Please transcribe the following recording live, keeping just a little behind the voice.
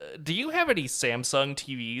do you have any Samsung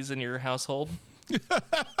TVs in your household?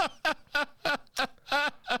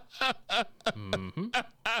 Mm-hmm.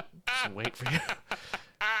 Just wait for you.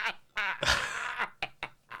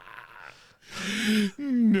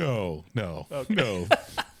 No.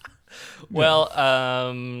 Well,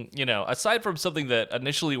 aside from something that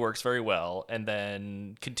initially works very well and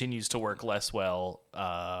then continues to work less well,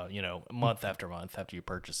 month after month after you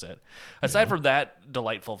purchase it, aside from that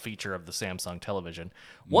delightful feature of the Samsung television,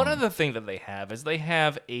 one other thing that they have is they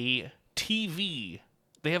have a TV.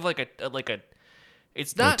 They have like a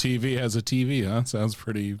it's not TV has a TV, huh? Sounds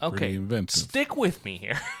pretty inventive. Stick with me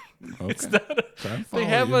here. Okay. It's not. They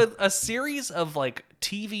have you. a series of like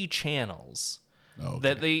TV channels. Okay.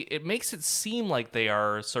 That it makes it seem like they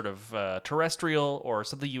are sort of terrestrial or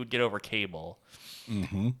something you would get over cable.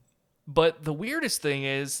 Mm-hmm. But the weirdest thing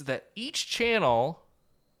is that each channel,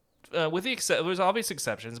 there's obvious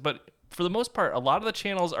exceptions, but for the most part, a lot of the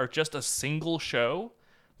channels are just a single show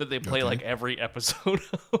that they play like every episode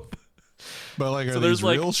of. But like, are so these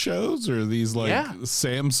like, real shows, or are these like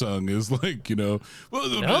Samsung is like, no.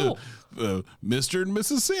 Mr. and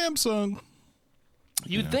Mrs. Samsung?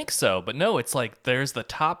 You'd think so, but no, it's like there's the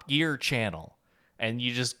Top Gear channel, and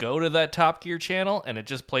you just go to that Top Gear channel, and it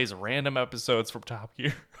just plays random episodes from Top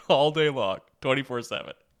Gear all day long,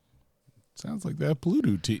 24/7. Sounds like that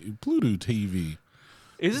Pluto TV.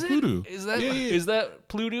 Is it? Pluto. Is that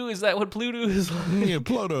Pluto? Is that what Pluto is like? Yeah,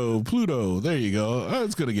 Pluto. There you go. I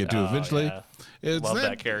was going to get to eventually. Yeah. Love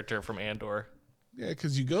that character from Andor. Yeah,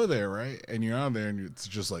 because you go there, right? And you're on there, and it's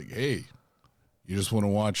just like, hey, you just want to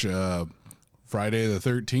watch Friday the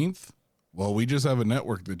 13th? Well, we just have a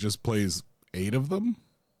network that just plays 8 of them.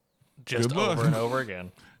 Just over and over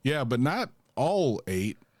again. Yeah, but not all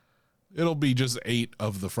 8. It'll be just 8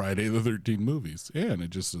 of the Friday the 13th movies. Yeah, and it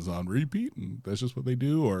just is on repeat, and that's just what they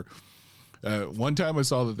do. Or one time I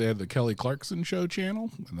saw that they had the Kelly Clarkson Show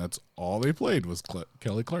channel, and that's all they played was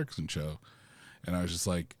Kelly Clarkson Show. And I was just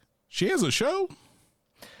like, she has a show?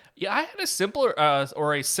 Yeah, I had a similar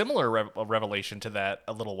revelation to that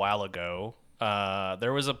a little while ago.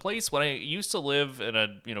 There was a place when I used to live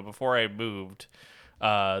before I moved,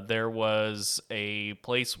 there was a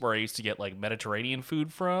place where I used to get like Mediterranean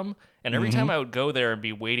food from. And every time I would go there and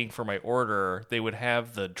be waiting for my order, they would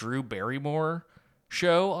have the Drew Barrymore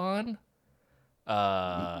show on.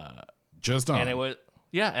 Just on. And it was,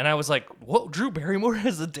 and I was like, whoa, Drew Barrymore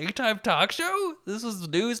has a daytime talk show? This was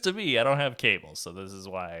news to me. I don't have cable, so this is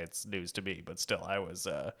why it's news to me. But still, I was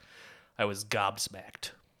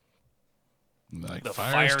gobsmacked. Like the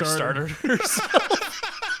fire starter herself.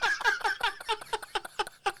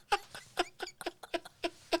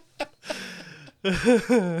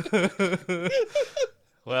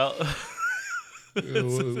 Well,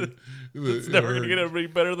 it's never going to get any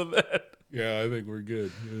better than that. Yeah, I think we're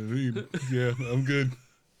good. Yeah, I'm good.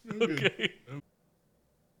 Okay.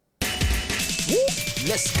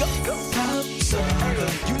 Let's go.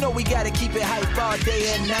 You know we gotta keep it hype all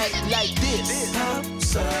day and night like this.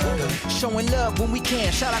 Showing love when we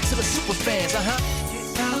can. Shout out to the super fans,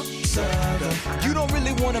 You don't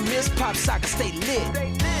really wanna miss Pop Saga, stay lit.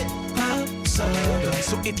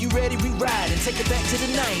 So if you ready, we ride and take it back to the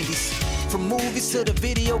 90s. From movies to the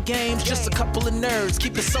video games, just a couple of nerds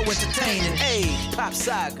keep it so entertaining. Hey, Pop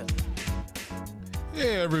Saga.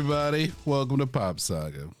 Hey everybody, welcome to Pop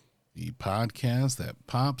Saga, the podcast that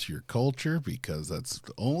pops your culture because that's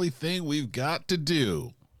the only thing we've got to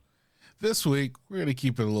do. This week, we're going to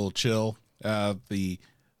keep it a little chill. The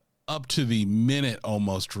up to the minute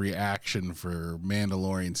almost reaction for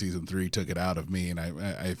Mandalorian season 3 took it out of me, and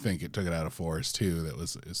I think it took it out of Forrest too.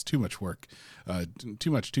 It's too much work,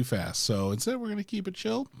 too fast. So instead, we're going to keep it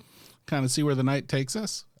chill, kind of see where the night takes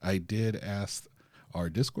us. I did ask our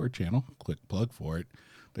Discord channel, quick plug for it,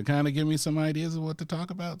 to kind of give me some ideas of what to talk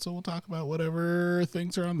about. So we'll talk about whatever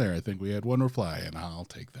things are on there. I think we had one reply, and I'll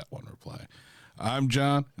take that one reply. I'm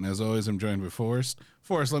John, and as always, I'm joined by Forrest.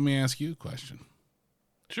 Forrest, let me ask you a question.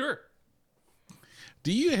 Sure.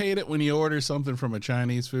 Do you hate it when you order something from a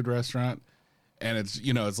Chinese food restaurant and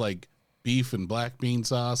it's like beef and black bean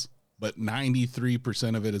sauce, but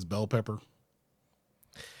 93% of it is bell pepper?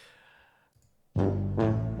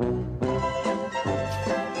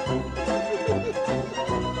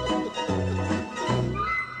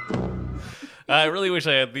 I really wish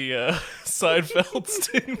I had the Seinfeld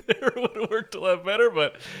sting there. It would have worked a lot better,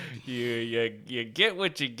 but you get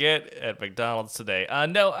what you get at McDonald's today.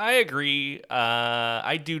 No, I agree.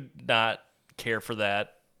 I do not care for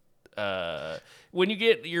that. When you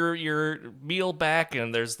get your meal back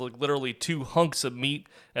and there's like literally 2 hunks of meat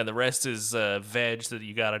and the rest is veg that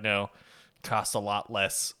you gotta costs a lot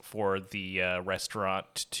less for the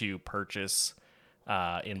restaurant to purchase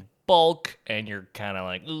in bulk, and you're kind of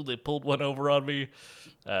like, ooh, they pulled one over on me.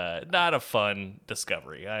 Not a fun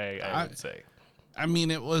discovery, I would say. I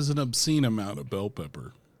mean, it was an obscene amount of bell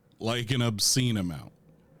pepper. Like an obscene amount.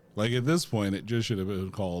 Like at this point, it just should have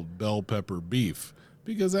been called bell pepper beef,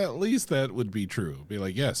 because at least that would be true. Be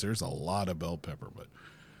like, yes, there's a lot of bell pepper, but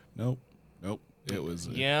nope. It was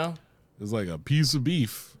like a piece of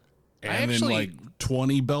beef and then like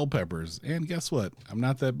 20 bell peppers. And guess what? I'm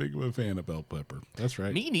not that big of a fan of bell pepper. That's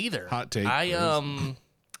right. Me neither. Hot take. I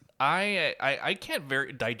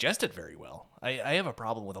can't digest it very well. I have a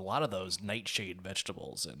problem with a lot of those nightshade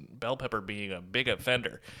vegetables, and bell pepper being a big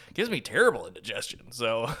offender gives me terrible indigestion.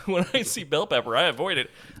 So when I see bell pepper, I avoid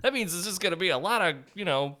it. That means it's just going to be a lot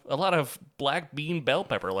of black bean bell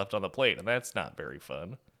pepper left on the plate, and that's not very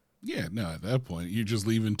fun. Yeah, no, at that point, you're just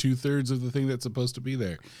leaving 2/3 of the thing that's supposed to be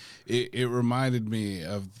there. It reminded me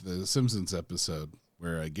of the Simpsons episode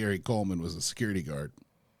where Gary Coleman was a security guard.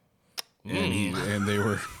 And they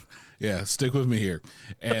were, yeah, stick with me here.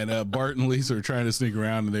 And Bart and Lisa were trying to sneak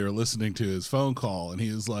around, and they were listening to his phone call. And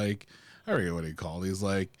he was like, I forget what he called. He's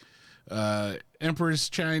like, Empress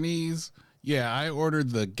Chinese. Yeah, I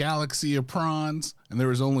ordered the galaxy of prawns, and there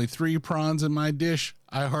was only 3 prawns in my dish.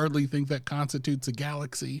 I hardly think that constitutes a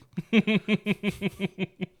galaxy. I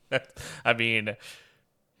mean,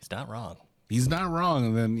 he's not wrong. He's not wrong.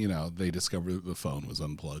 And then, they discovered that the phone was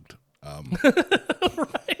unplugged.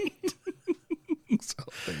 Right. So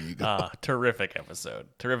there you go. Terrific episode.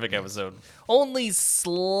 Only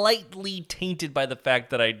slightly tainted by the fact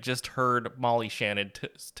that I just heard Molly Shannon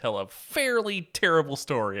tell a fairly terrible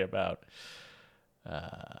story about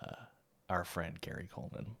our friend Gary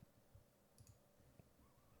Coleman.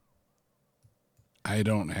 I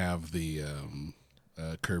don't have the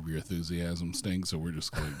Curb Your Enthusiasm sting, so we're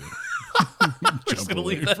just going to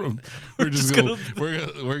leave that.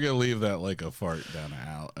 We're gonna leave that like a fart down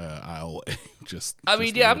an aisle.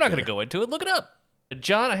 I'm not gonna go into it. Look it up,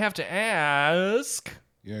 John. I have to ask: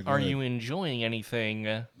 are you enjoying anything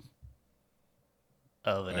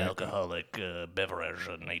of an alcoholic beverage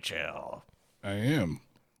nature? I am.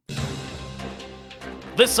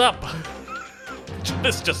 This up.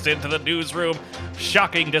 This just into the newsroom.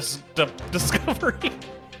 Shocking discovery.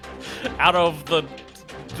 Out of the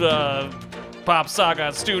Pop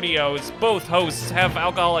Saga studios, both hosts have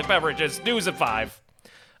alcoholic beverages. News at 5.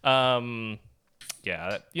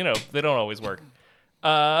 Yeah, they don't always work.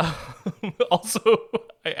 Also,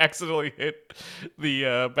 I accidentally hit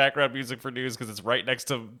the background music for news because it's right next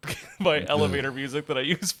to my elevator music that I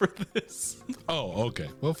use for this. Oh, okay.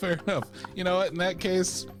 Well, fair enough. You know what? In that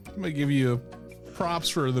case, I'm gonna give you props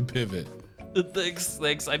for the pivot.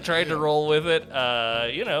 Thanks. I tried to roll with it.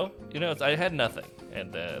 I had nothing,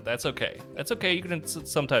 and that's okay. That's okay. You can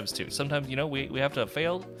sometimes too. Sometimes we have to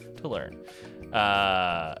fail to learn,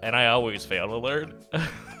 and I always fail to learn.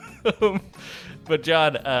 But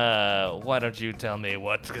John, why don't you tell me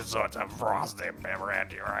what sort of frosty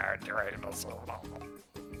beverage you're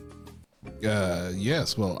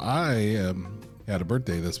Yes. Well, I had a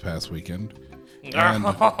birthday this past weekend. And as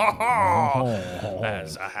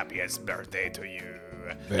a happiest birthday to you.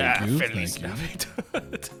 Thank you. Feliz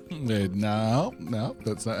Navidad. No,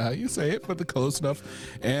 that's not how you say it, but close enough.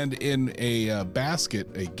 And in a basket,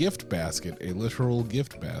 a gift basket, a literal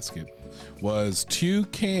gift basket, was 2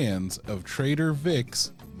 cans of Trader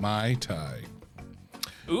Vic's Mai Tai.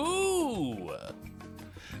 Ooh.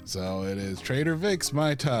 So it is Trader Vic's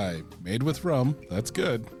Mai Tai, made with rum. That's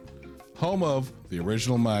good. Home of the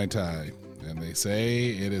original Mai Tai. And they say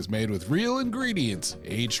it is made with real ingredients,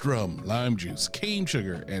 aged rum, lime juice, cane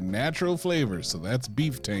sugar, and natural flavors. So that's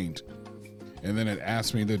beef taint. And then it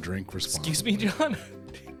asked me to drink responsibly. Excuse me, John?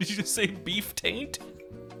 Did you just say beef taint?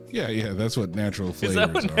 Yeah, that's what natural flavors are. Is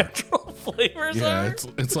that what natural flavors are? Yeah,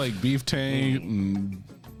 it's like beef taint and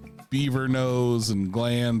beaver nose and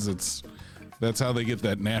glands. That's how they get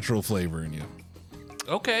that natural flavor in you.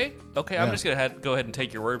 Okay. Yeah. I'm just gonna go ahead and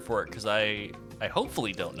take your word for it because I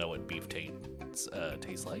hopefully don't know what beef taint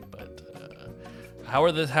tastes like. But how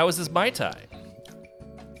is this Mai Tai?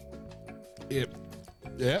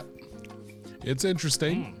 It's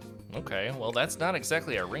interesting. Okay, well that's not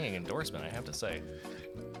exactly a ringing endorsement, I have to say.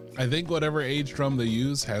 I think whatever aged rum they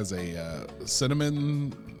use has a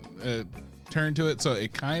cinnamon turn to it, so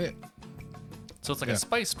it kind of. So it's like a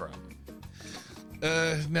spice rum.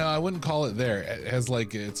 No, I wouldn't call it there. It has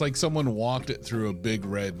it's like someone walked it through a big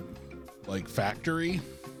red factory.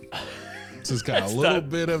 So it's got a little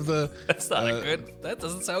bit of the. That's not a good. That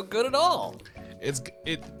doesn't sound good at all.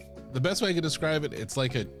 The best way I could describe it, it's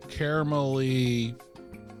like a caramelly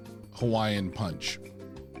Hawaiian Punch.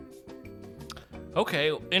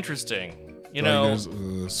 Okay, interesting. You Like, know, there's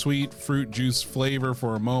a sweet fruit juice flavor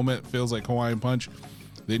for a moment, feels like Hawaiian Punch.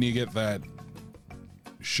 Then you get that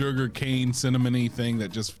sugar cane cinnamony thing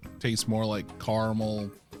that just tastes more like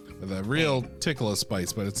caramel with a real tickle of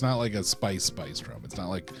spice, but it's not like a spice rum. It's not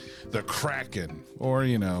like the Kraken or,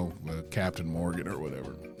 Captain Morgan or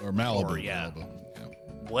whatever. Or Malibu. Or, yeah. Malibu. Yeah.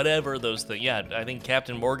 whatever those things. Yeah, I think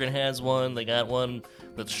Captain Morgan has one. They got one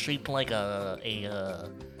that's shaped like a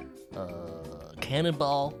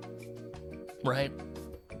cannonball, right?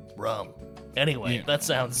 Rum. Anyway, Yeah. that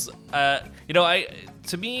sounds.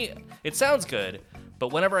 To me, it sounds good.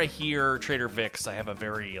 But whenever I hear Trader Vic's, I have a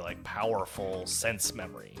very powerful sense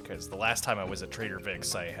memory, because the last time I was at Trader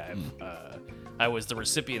Vic's, I was the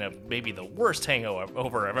recipient of maybe the worst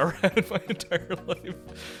hangover I've ever had in my entire life.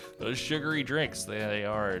 Those sugary drinks, they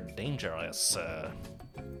are dangerous.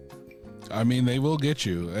 I mean, they will get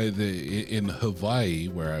you. In Hawaii,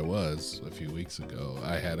 where I was a few weeks ago,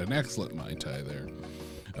 I had an excellent Mai Tai there.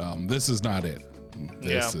 This is not it.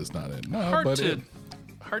 This is not it. No,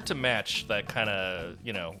 Hard to match that kind of,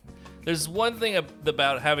 There's one thing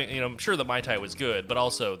about having, I'm sure the Mai Tai was good, but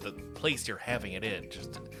also the place you're having it in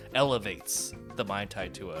just elevates the Mai Tai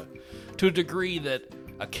to a degree that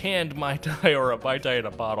a canned Mai Tai or a Mai Tai in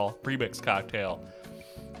a bottle premix cocktail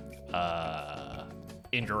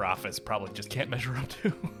in your office probably just can't measure up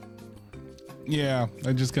to. Yeah,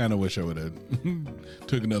 I just kind of wish I would have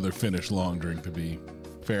took another Finnish long drink to be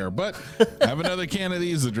fair, but I have another can of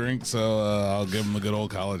these to drink, so I'll give them a good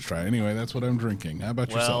old college try. Anyway, that's what I'm drinking. How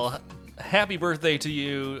about yourself? Well, happy birthday to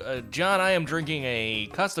you. John, I am drinking a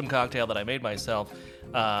custom cocktail that I made myself,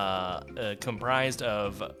 comprised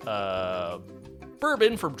of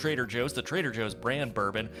bourbon from Trader Joe's, the Trader Joe's brand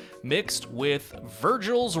bourbon, mixed with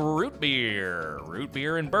Virgil's root beer. Root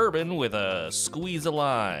beer and bourbon with a squeeze of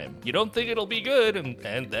lime. You don't think it'll be good, and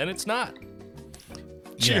then it's not.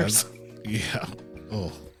 Cheers. Yeah.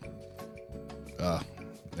 Oh.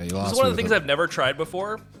 This is one of the things I've never tried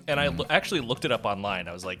before, and I actually looked it up online.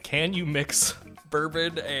 I was like, can you mix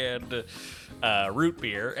bourbon and root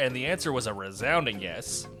beer? And the answer was a resounding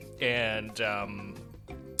yes. And I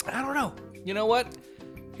don't know. You know what?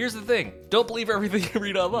 Here's the thing. Don't believe everything you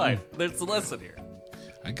read online. There's the lesson here.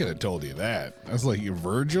 I could have told you that. I was like, your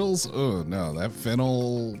Virgil's? Oh, no. That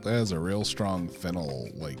fennel, that has a real strong fennel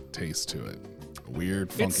taste to it. A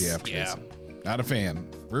weird, funky aftertaste. Yeah. Not a fan.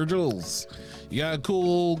 Virgil's. You got a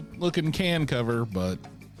cool looking can cover, but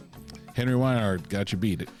Henry Weinhardt got you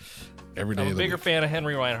beat it every day. I'm of a the bigger week. fan of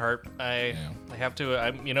Henry Weinhardt. I have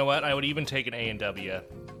to. You know what? I would even take an A&W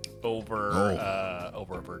over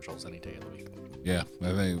a Virgil's any day of the week. Yeah,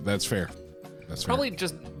 I think that's fair. That's probably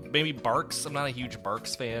just maybe Barks. I'm not a huge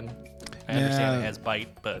Barks fan. I understand it has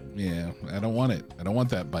bite, but yeah, I don't want it. I don't want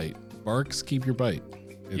that bite. Barks, keep your bite.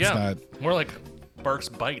 It's not more like Barks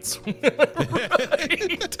bites. Good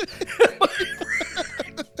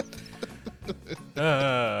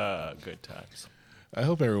times. I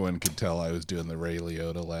hope everyone could tell I was doing the Ray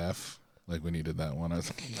Liotta laugh, when he did that one.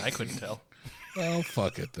 I couldn't tell. Well,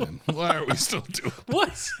 fuck it then. Why are we still doing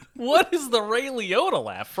What is the Ray Liotta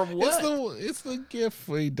laugh? From what? It's the gif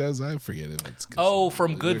he does. I forget if it's.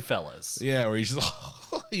 From Goodfellas. Yeah, where he's just,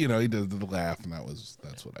 he does the laugh, and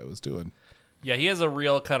that's what I was doing. Yeah, he has a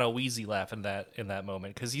real kind of wheezy laugh in that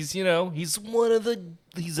moment, because he's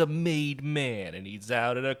a made man, and he's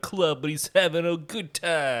out at a club, but he's having a good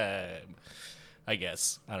time. I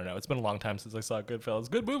guess. I don't know. It's been a long time since I saw Goodfellas.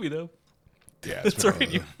 Good movie though. Yeah, that's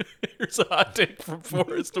right. Here's a hot take from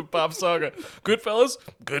Forrest and Pop Saga. Goodfellas,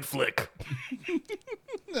 good flick.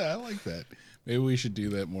 Yeah, I like that. Maybe we should do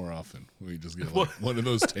that more often. We just get one of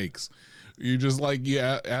those takes. You just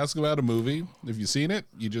ask about a movie. If you've seen it,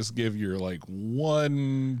 you just give your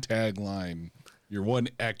one tagline, your one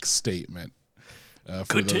X statement for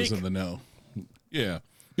good those take. in the know. Yeah,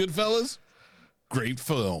 Goodfellas, great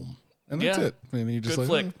film, and that's it. And you just good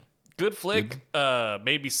flick. Good flick.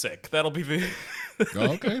 Maybe sick. That'll be the.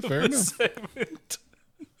 Okay, fair enough. Segment.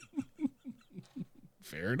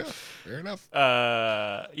 Fair enough.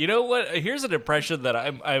 You know what? Here's an impression that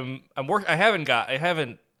I'm working. I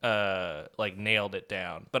haven't nailed it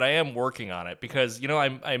down, but I am working on it, because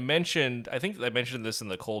I mentioned this in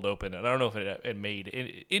the cold open, and I don't know if it made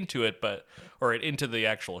into it, or into the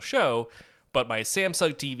actual show. But my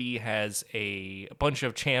Samsung TV has a bunch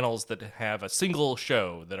of channels that have a single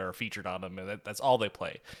show that are featured on them, and that's all they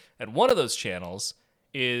play. And one of those channels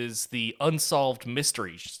is the Unsolved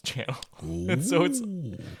Mysteries channel. And so it's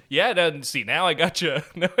now I got you.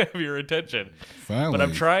 Now I have your attention. Finally. But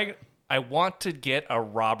I'm trying. I want to get a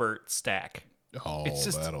Robert Stack. Oh, it's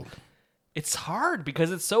just, It's hard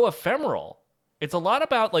because it's so ephemeral. It's a lot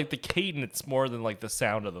about like the cadence more than like the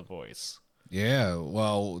sound of the voice. Yeah.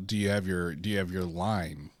 Well, do you have your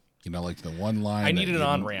line? You know, like the one line. I need an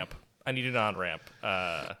on-ramp.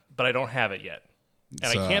 But I don't have it yet.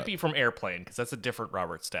 And I can't be from Airplane because that's a different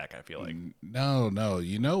Robert Stack, I feel like. No.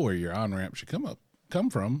 You know where your on-ramp should come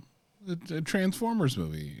from. A Transformers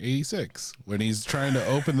movie, 86, when he's trying to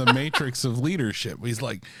open the matrix of leadership. He's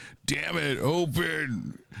like, damn it,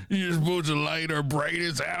 open. You're supposed to light our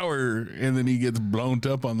brightest hour. And then he gets blown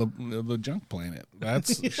up on the junk planet.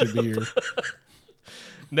 Should be your...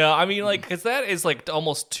 No, I mean, like, because that is, like,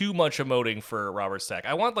 almost too much emoting for Robert Stack.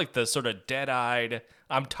 I want, like, the sort of dead-eyed,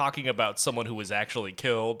 I'm talking about someone who was actually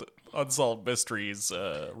killed, Unsolved Mysteries,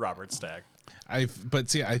 Robert Stack. But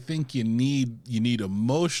see, I think you need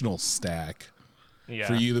emotional Stack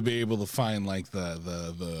for you to be able to find like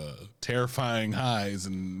the terrifying highs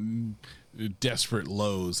and desperate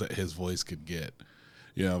lows that his voice could get.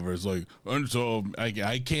 You know, where it's like unsolved.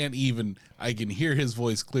 I can hear his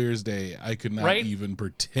voice clear as day. I could not even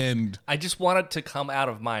pretend. I just want it to come out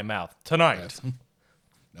of my mouth tonight.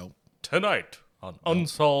 Nope. Tonight on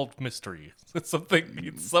Unsolved Mysteries. It's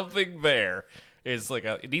something there. Is like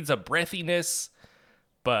it needs a breathiness,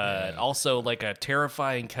 but also like a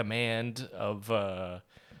terrifying command of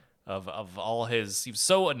all his. He was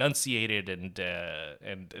so enunciated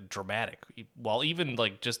and dramatic, while even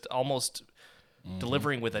like just almost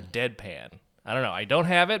delivering with a deadpan. I don't know. I don't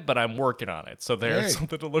have it, but I'm working on it. So there's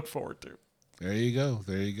something to look forward to. There you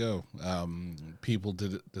go. People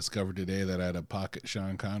discovered today that I had a pocket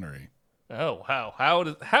Sean Connery. Oh wow!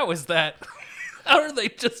 How is that? How are they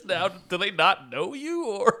just now? Do they not know you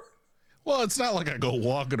or? Well, it's not like I go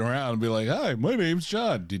walking around and be like, "Hi, my name's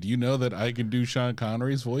Sean. Did you know that I can do Sean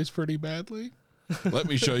Connery's voice pretty badly? Let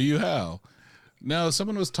me show you how." No,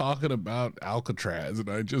 someone was talking about Alcatraz, and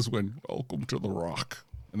I just went, "Welcome to the Rock,"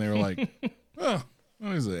 and they were like, "Oh,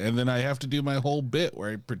 what is it?" And then I have to do my whole bit where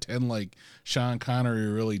I pretend like Sean Connery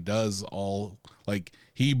really does all, like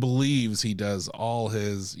he believes he does all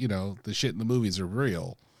his, the shit in the movies are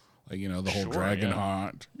real. Like, the whole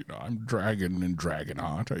Dragonheart, I'm dragon in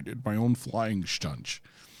Dragonheart. I did my own flying stunt.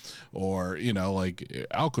 Or, like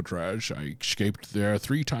Alcatraz, I escaped there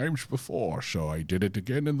 3 times before, so I did it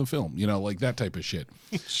again in the film. Like that type of shit.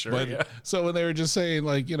 So when they were just saying,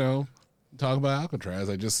 like, talk about Alcatraz,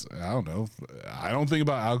 I don't know. I don't think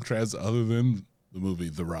about Alcatraz other than the movie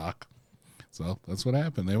The Rock. So that's what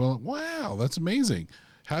happened. They were like, wow, that's amazing.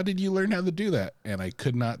 How did you learn how to do that? And I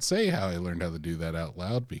could not say how I learned how to do that out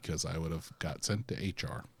loud because I would have got sent to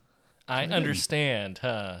HR. I understand,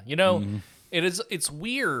 huh? It's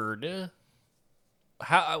weird.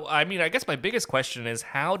 I guess my biggest question is,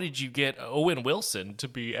 how did you get Owen Wilson to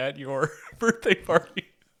be at your birthday party?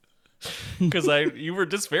 Because you were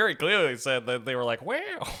just very clearly said that they were like, wow.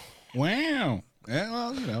 Yeah,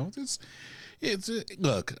 well,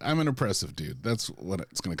 look, I'm an impressive dude. That's what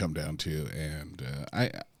it's going to come down to. And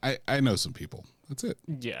I know some people. That's it.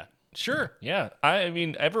 Yeah, sure. Yeah. I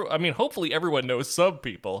mean, hopefully everyone knows some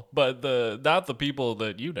people, but not the people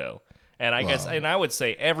that you know. And I would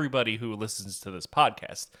say everybody who listens to this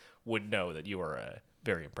podcast would know that you are a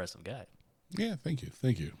very impressive guy. Yeah. Thank you.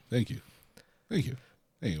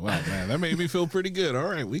 Wow, man, that made me feel pretty good. All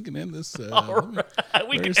right, we can end this. All right,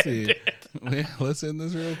 we can end it. Yeah, let's end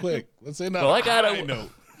this real quick. Let's end I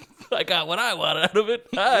got what I want out of it.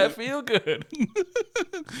 I feel good.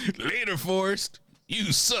 Later, Forrest.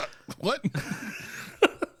 You suck. What?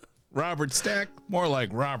 Robert Stack? More like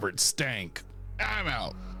Robert Stank. I'm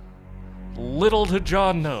out. Little did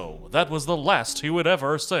John know that was the last he would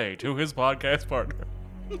ever say to his podcast partner.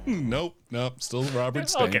 Nope. Still Robert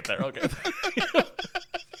Stank. I'll get there.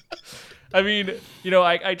 I mean,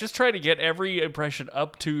 I just try to get every impression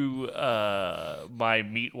up to my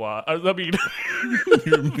meatwad.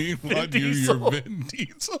 Your meatwad, your Vin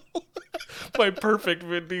Diesel. My perfect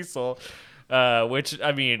Vin Diesel. Which,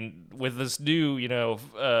 I mean, with this new,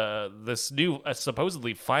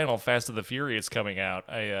 supposedly final Fast and the Furious coming out,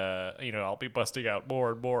 I'll be busting out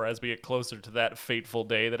more and more as we get closer to that fateful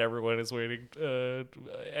day that everyone is waiting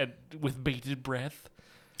with bated breath.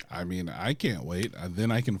 I mean, I can't wait.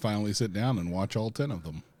 Then I can finally sit down and watch all 10 of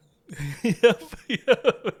them. Yep,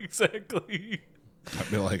 exactly.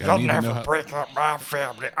 I'd be like, I need to know how... break up my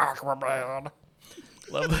family, Aquaman.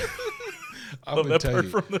 Love Love that part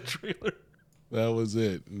from the trailer. That was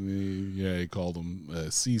it. He called him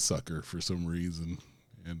a sea sucker for some reason.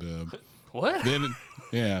 And what? Then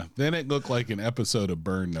it looked like an episode of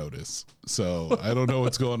Burn Notice. So I don't know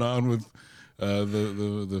what's going on with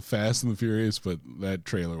the Fast and the Furious, but that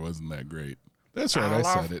trailer wasn't that great. That's right, I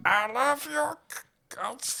said it. I love you.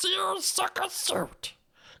 concealed second suit.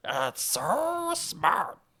 It's so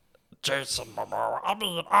smart. Jason Momoa, I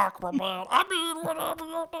mean Aquaman, I mean whatever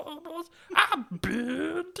your name is, I'm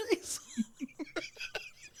Vin Diesel.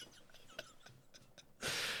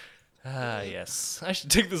 Yes. I should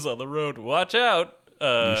take this on the road. Watch out.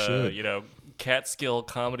 You should. Catskill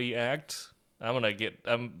comedy act.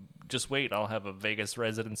 Just wait. I'll have a Vegas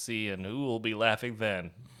residency, and who will be laughing then?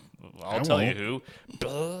 I'll tell you who.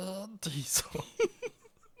 Vin Diesel.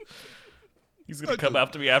 He's going to come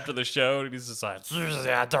up to me after the show, and he's just like, Usually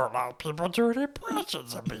I don't like people doing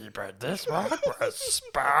impressions of me, but this one was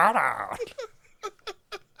spot on.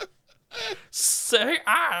 Say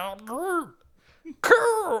I am Groot.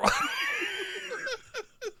 Cool.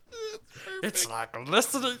 It's like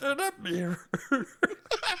listening in a mirror.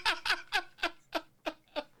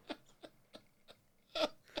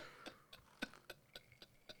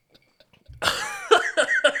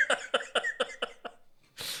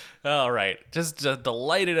 all right. Just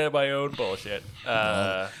delighted at my own bullshit.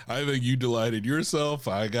 I think you delighted yourself.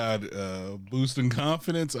 I got boost in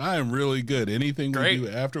confidence. I am really good. Anything Great. we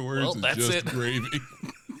do afterwards Well, is that's just it. gravy.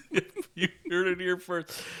 You heard it here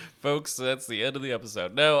first. Folks, that's the end of the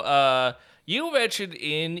episode. No, you mentioned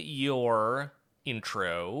in your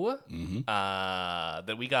intro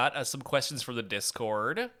that we got some questions from the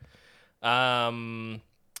Discord.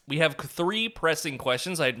 We have 3 pressing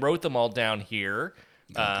questions. I wrote them all down here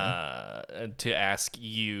to ask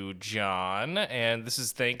you, John. And this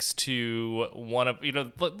is thanks to one of,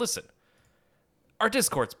 listen, our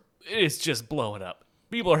Discord is just blowing up.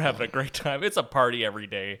 People are having a great time. It's a party every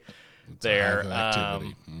day there.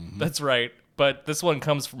 Activity. That's right. But this one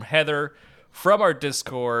comes from Heather from our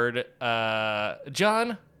Discord.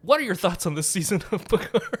 John, what are your thoughts on this season of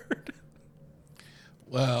Picard?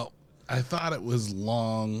 Well, I thought it was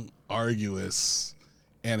long, arduous,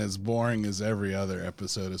 and as boring as every other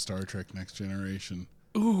episode of Star Trek Next Generation.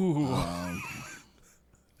 Ooh.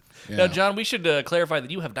 Yeah. Now, John, we should clarify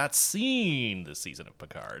that you have not seen this season of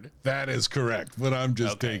Picard. That is correct, but I'm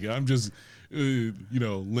just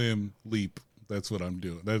limb leap. That's what I'm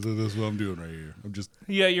doing. That's what I'm doing right here. I'm just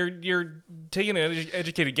Yeah, you're taking an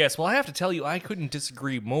educated guess. Well, I have to tell you, I couldn't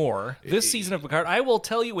disagree more. This season of Picard, I will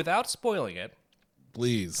tell you without spoiling it,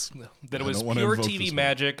 please that it I was don't wanna pure invoke TV this one.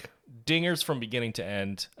 magic, dingers from beginning to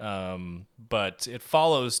end. But it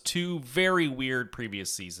follows 2 very weird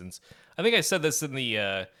previous seasons. I think I said this in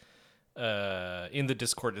the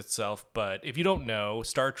Discord itself, but if you don't know,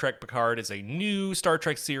 Star Trek Picard is a new Star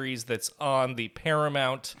Trek series that's on the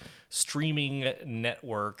Paramount streaming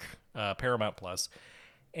network, Paramount Plus,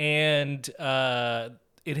 and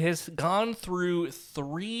it has gone through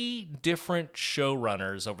 3 different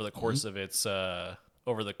showrunners over the course of its like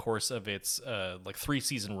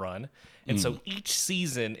 3-season run, and so each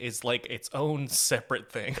season is like its own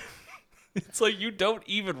separate thing. It's like you don't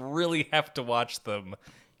even really have to watch them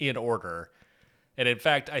in order. And in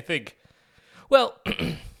fact, I think, well,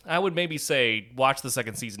 I would maybe say watch the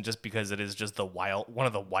second season just because it is just one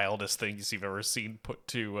of the wildest things you've ever seen put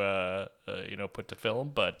to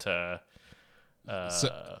film. But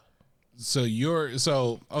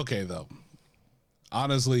okay though.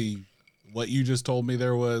 Honestly, what you just told me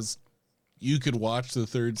there was you could watch the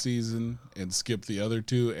 3rd season and skip the other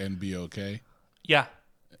 2 and be okay. yeah,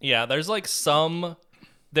 there's like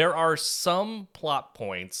there are some plot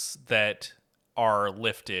points that are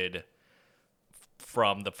lifted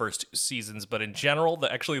from the first 2 seasons, but in general,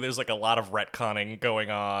 there's like a lot of retconning going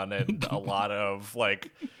on and a lot of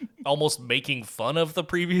like almost making fun of the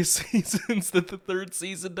previous seasons that the 3rd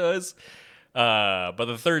season does. But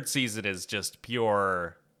the 3rd season is just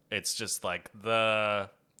pure. It's just like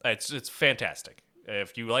it's fantastic.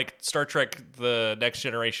 If you like Star Trek: The Next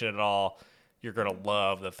Generation at all, you're gonna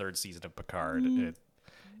love the 3rd season of Picard.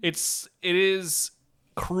 It is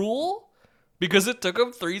cruel because it took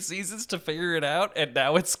them 3 seasons to figure it out, and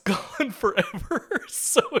now it's gone forever.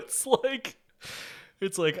 So it's like,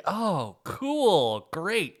 oh, cool,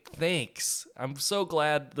 great, thanks. I'm so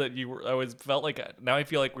glad that now I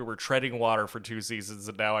feel like we were treading water for 2 seasons,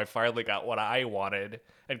 and now I finally got what I wanted,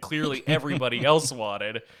 and clearly everybody else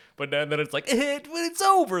wanted. But then it's like, it's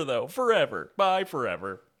over though, forever, bye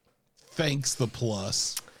forever. Thanks the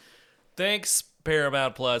plus. Thanks,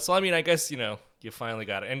 Paramount Plus. Well, I mean, I guess, you finally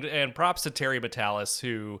got it. And props to Terry Matalas,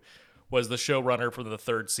 who was the showrunner for the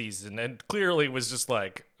 3rd season, and clearly was just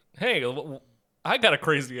like, hey, I got a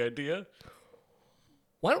crazy idea.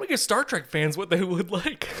 Why don't we give Star Trek fans what they would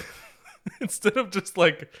like? Instead of just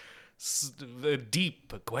like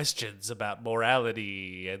deep questions about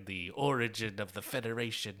morality and the origin of the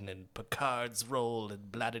Federation and Picard's role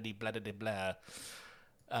and blah-de-de, blah-de-de, blah.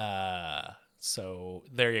 So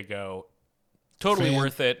there you go. Totally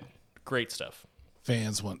worth it. Great stuff.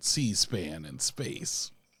 Fans want C-SPAN in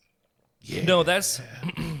space. Yeah. No, that's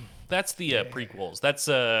the prequels. That's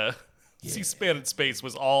C-SPAN in space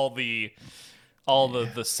was all the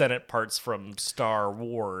Senate parts from Star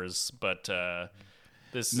Wars, but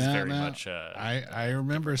this is very much. I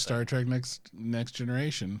remember Star Trek Next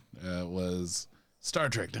Generation was Star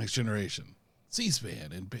Trek Next Generation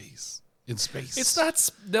C-SPAN in space. It's not.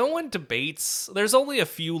 No one debates. There's only a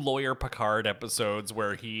few Lawyer Picard episodes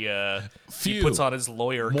where he puts on his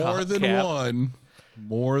lawyer more than cap. one.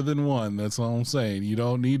 More than one. That's all I'm saying. You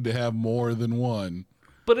don't need to have more than one.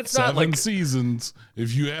 But it's not like 7 seasons.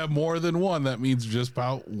 If you have more than one, that means just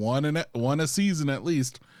about one a season at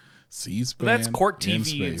least. C-SPAN. That's court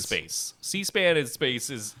TV in space. C-SPAN in space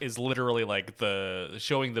is literally like the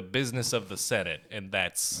showing the business of the Senate, and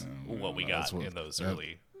that's what we got in those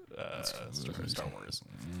early Star Wars.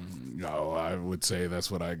 No, I would say that's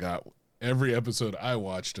what I got every episode I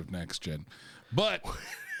watched of Next Gen. But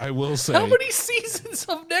I will say, how many seasons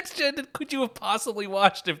of Next Gen could you have possibly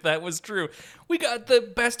watched if that was true? We got the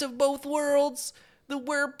best of both worlds.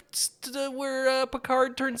 Where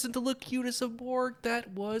Picard turns into Locutus of Borg.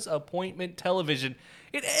 That was appointment television.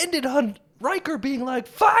 It ended on Riker being like,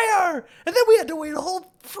 fire! And then we had to wait a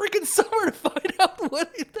whole freaking summer to find out what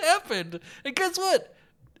had happened. And guess what?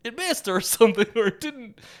 It missed or something, or it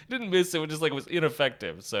didn't miss. It was just like it was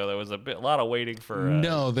ineffective. So there was a lot of waiting for.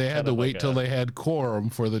 No, they had to wait till they had quorum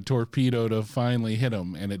for the torpedo to finally hit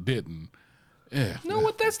them, and it didn't. No,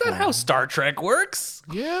 that's not how Star Trek works.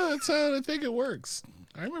 Yeah, that's how I think it works.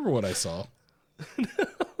 I remember what I saw.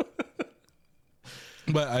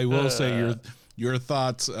 But I will say your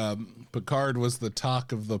thoughts. Picard was the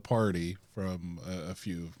talk of the party from a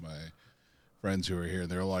few of my friends who were here.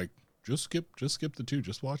 They're like, just skip the 2,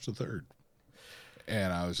 just watch the 3rd.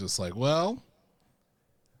 And I was just like, well,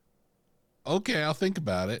 okay, I'll think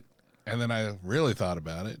about it. And then I really thought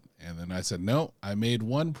about it. And then I said, no, I made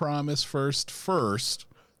one promise first.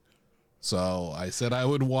 So I said I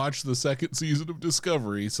would watch the 2nd season of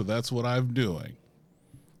Discovery. So that's what I'm doing.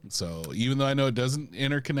 So even though I know it doesn't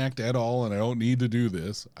interconnect at all and I don't need to do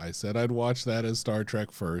this, I said I'd watch that as Star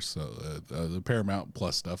Trek first. So the Paramount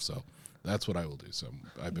Plus stuff. So that's what I will do. So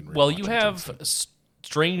I've been. Well, you have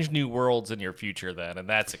Strange New Worlds in your future then, and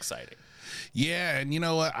that's exciting. Yeah, and you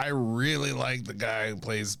know what? I really like the guy who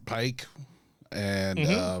plays Pike, and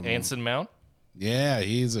Anson Mount. Yeah,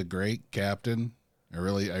 he's a great captain.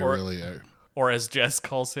 Or as Jess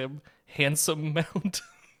calls him, Handsome Mount.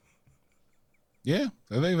 Yeah,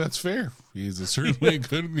 I think that's fair. He's certainly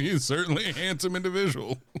a handsome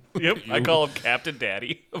individual. Yep, I call him Captain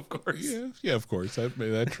Daddy, of course. Yeah, of course.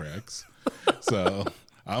 That tracks. So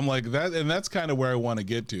I'm like that, and that's kind of where I want to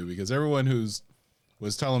get to, because everyone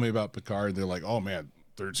was telling me about Picard, they're like, "Oh man,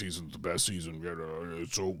 3rd season's the best season.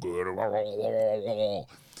 It's so good."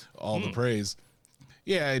 All the praise.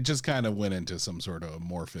 Yeah, it just kind of went into some sort of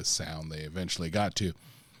amorphous sound. They eventually got to.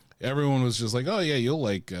 Everyone was just like, "Oh yeah, you'll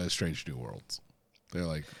like Strange New Worlds." They're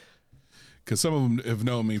like, because some of them have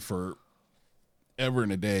known me for ever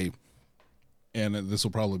and a day, and this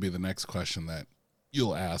will probably be the next question that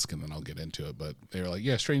you'll ask, and then I'll get into it. But they were like,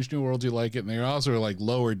 "Yeah, Strange New Worlds, you like it?" And they also were like,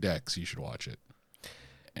 "Lower Decks, you should watch it."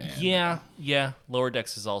 And yeah. Lower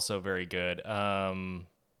Decks is also very good.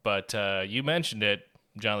 But you mentioned it,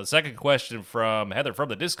 John. The second question from Heather from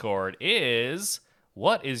the Discord is,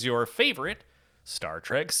 what is your favorite Star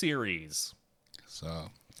Trek series? So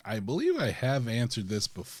I believe I have answered this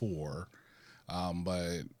before,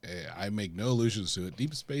 but I make no allusions to it.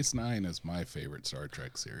 Deep Space Nine is my favorite Star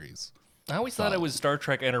Trek series. I always thought it was Star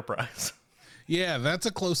Trek Enterprise. Yeah, that's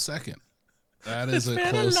a close second. That is a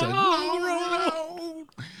close second. No.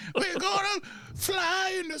 We're gonna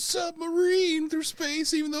fly in a submarine through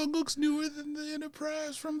space, even though it looks newer than the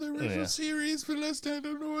Enterprise from the original series. But let's not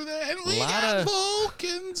ignore that. And we got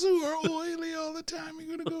Vulcans who are oily all the time.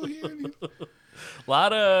 You're gonna go here.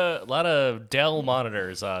 lot of Dell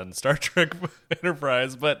monitors on Star Trek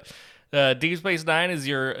Enterprise, but Deep Space Nine is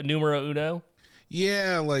your numero uno.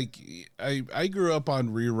 Yeah, like I grew up on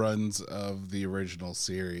reruns of the original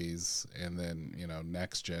series, and then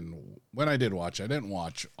Next Gen. When I did watch, I didn't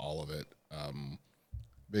watch all of it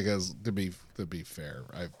because to be fair,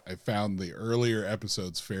 I found the earlier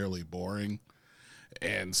episodes fairly boring,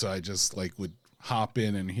 and so I just would hop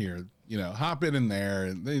in and hop in there,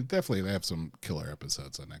 and they have some killer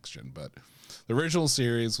episodes on Next Gen. But the original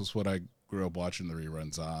series was what I grew up watching the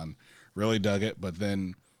reruns on. Really dug it, but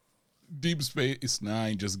then Deep Space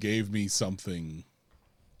Nine just gave me something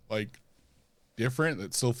different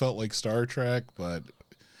that still felt like Star Trek, but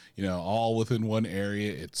all within one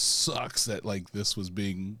area. It sucks that like this was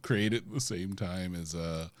being created at the same time as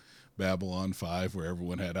Babylon 5, where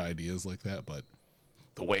everyone had ideas like that. But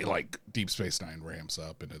the way like Deep Space Nine ramps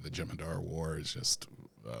up into the Jem'Hadar War is just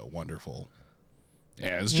wonderful.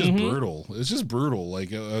 Yeah, it's just brutal. It's just brutal.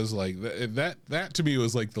 Like, it was like that to me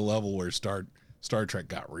was like the level where Star Trek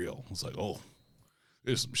got real. It's like, oh,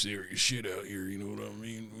 there's some serious shit out here. You know what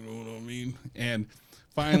I mean? And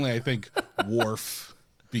finally, I think Worf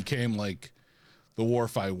became like the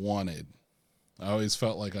Worf I wanted. I always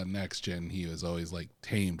felt like on Next Gen, he was always like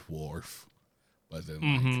tamed Worf. But then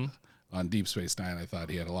like, on Deep Space Nine, I thought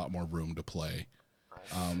he had a lot more room to play.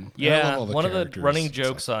 Yeah, one of the running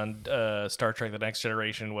jokes on Star Trek: The Next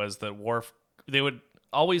Generation was that Worf, they would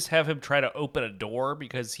always have him try to open a door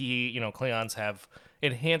because Klingons have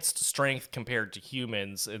enhanced strength compared to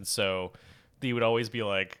humans, and so he would always be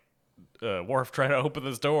like, Worf, try to open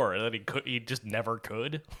this door, and then he just never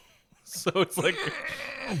could. So it's like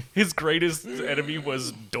his greatest enemy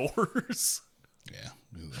was doors. Yeah,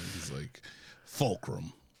 he's like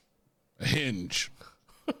fulcrum, a hinge.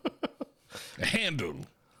 A handle.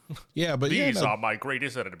 Yeah, but these are my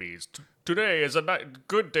greatest enemies. Today is a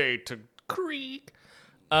good day to creak.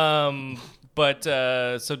 But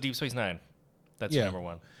so Deep Space Nine, that's your number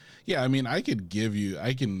one. Yeah, I mean, I can give you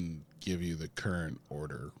the current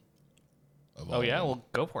order of all. Oh yeah, well,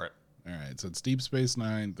 go for it. All right, so it's Deep Space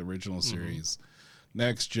Nine, the original series,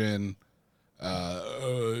 Next Gen,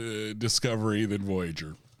 Discovery, then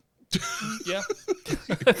Voyager. Yeah,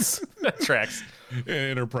 that tracks. And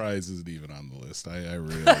Enterprise isn't even on the list. I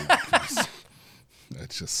really,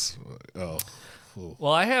 that's just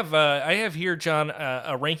Well, I have here, John,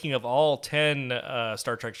 a ranking of all 10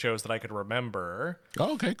 Star Trek shows that I could remember.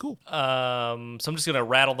 Oh, okay, cool. So I'm just gonna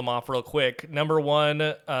rattle them off real quick. Number 1,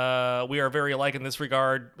 we are very alike in this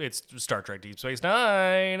regard. It's Star Trek: Deep Space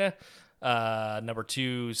Nine. Number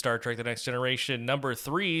 2, Star Trek: The Next Generation. Number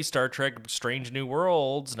 3, Star Trek: Strange New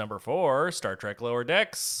Worlds. Number 4, Star Trek: Lower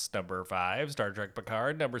Decks. Number 5, Star Trek: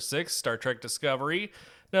 Picard. Number 6, Star Trek: Discovery.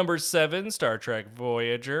 Number 7, Star Trek: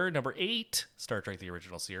 Voyager. Number 8, Star Trek: The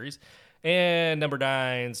Original Series. And number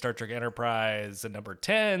 9, Star Trek: Enterprise. And number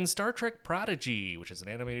 10, Star Trek: Prodigy, which is an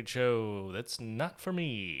animated show that's not for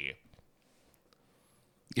me.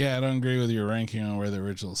 Yeah, I don't agree with your ranking on where the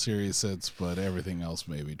original series sits, but everything else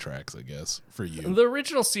maybe tracks, I guess, for you. The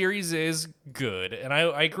original series is good, and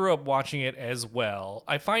I grew up watching it as well.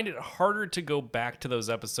 I find it harder to go back to those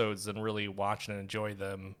episodes and really watch and enjoy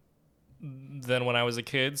them than when I was a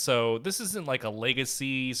kid. So this isn't like a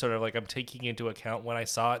legacy, sort of like I'm taking into account when I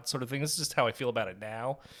saw it sort of thing. This is just how I feel about it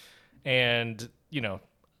now. And,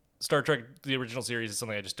 Star Trek, the original series, is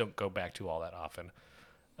something I just don't go back to all that often.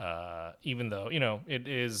 Even though, it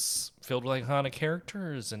is filled with iconic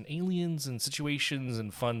characters and aliens and situations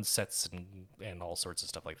and fun sets and all sorts of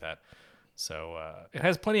stuff like that. So it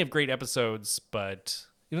has plenty of great episodes, but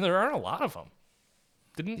there aren't a lot of them.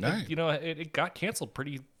 It got canceled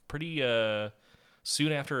pretty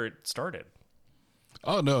soon after it started.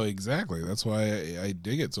 Oh no, exactly. That's why I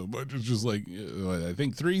dig it so much. It's just like I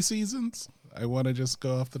think 3 seasons. I want to just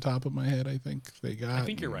go off the top of my head. I think they got. I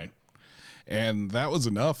think you're right. And that was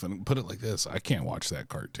enough. And put it like this: I can't watch that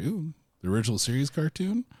cartoon, the original series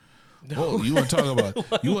cartoon. No. Oh, you want to talk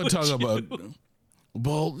about? You want to talk about?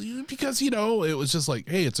 Well, because it was just like,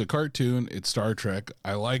 hey, it's a cartoon. It's Star Trek.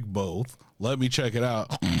 I like both. Let me check it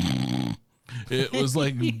out. It was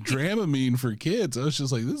like Dramamine for kids. I was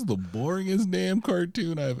just like, this is the boringest damn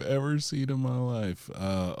cartoon I've ever seen in my life.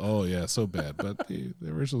 Oh yeah, so bad. But the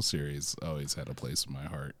original series always had a place in my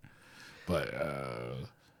heart. But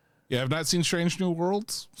yeah, I've not seen Strange New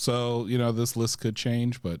Worlds, so this list could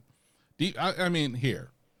change. But I mean,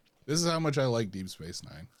 here, this is how much I like Deep Space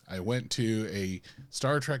Nine. I went to a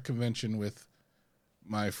Star Trek convention with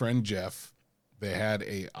my friend Jeff. They had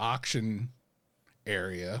a auction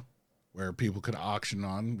area where people could auction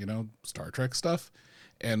on, Star Trek stuff.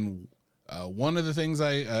 And one of the things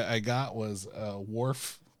I got was a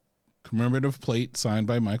Worf commemorative plate signed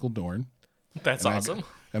by Michael Dorn. That's awesome.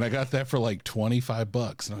 And I got that for like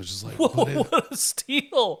 $25. And I was just like, whoa, what a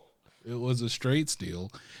steal. It was a straight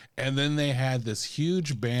steal. And then they had this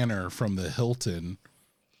huge banner from the Hilton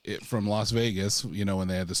from Las Vegas, when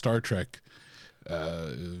they had the Star Trek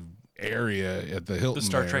area at the Hilton. The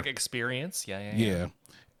Star Trek experience. Yeah.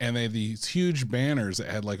 And they had these huge banners that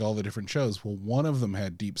had like all the different shows. Well, one of them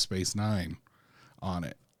had Deep Space Nine on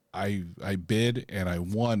it. I bid and I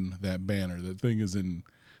won that banner. That thing is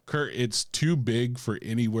it's too big for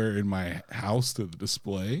anywhere in my house to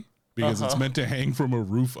display because it's meant to hang from a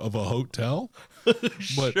roof of a hotel.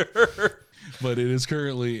 But it is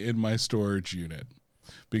currently in my storage unit.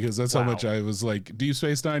 because that's how Wow. much I was like, Deep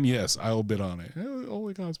Space Nine. Yes, I'll bid on it. It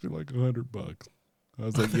only cost me like $100. I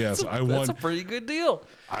was like, yes, I That's want. a pretty good deal.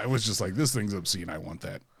 I was just like, this thing's obscene. I want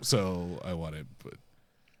that. So I want it, but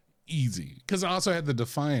easy. Because I also had the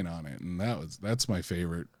Defiant on it, and that's my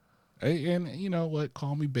favorite. And you know what?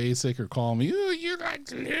 Call me basic or call me, oh, you like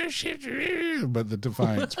the new shit. But the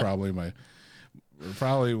Defiant's probably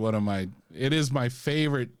one of my, it is my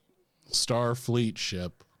favorite Starfleet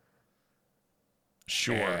ship.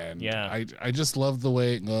 Sure. And Yeah. I just love the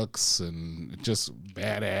way it looks and just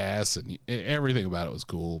badass, and everything about it was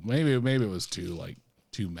cool. Maybe it was too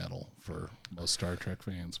metal for most Star Trek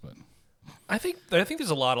fans, but I think there's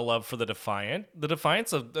a lot of love for the Defiant. The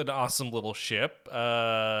Defiant's an awesome little ship.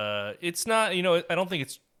 It's not, I don't think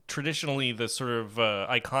it's traditionally the sort of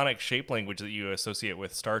iconic shape language that you associate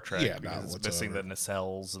with Star Trek. Yeah, because not it's missing the whatsoever.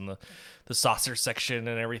 nacelles and the saucer section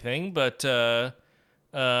and everything. But a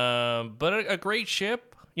great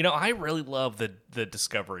ship. I really love the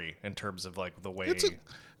Discovery in terms of like the way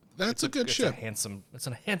that's a good ship. It's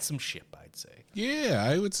a handsome ship, I'd say. Yeah,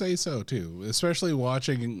 I would say so too. Especially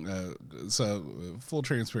watching. Full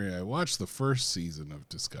transparency, I watched the first season of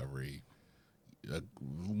Discovery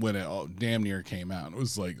when it damn near came out. It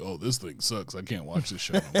was like, oh, this thing sucks. I can't watch this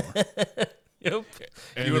show anymore. Yep.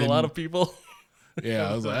 And You and a then- lot of people. Yeah,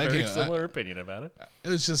 I was like, I very can't. similar opinion about it. It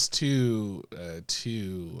was just too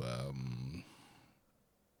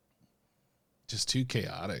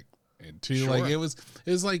chaotic and too Sure. like it was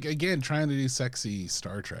like, again, trying to do sexy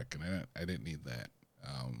Star Trek, and I didn't need that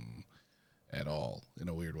at all, in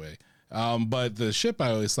a weird way. But the ship,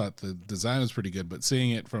 I always thought the design was pretty good, but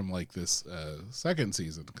seeing it from like this second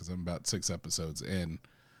season, because I'm about 6 episodes in,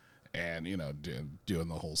 and doing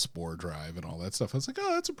the whole spore drive and all that stuff, I was like,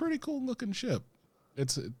 oh, that's a pretty cool looking ship.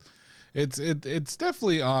 It's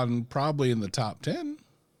definitely on, probably in the top 10,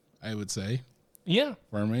 I would say, Yeah.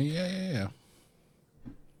 for me. Yeah.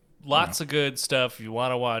 Lots of good stuff. If you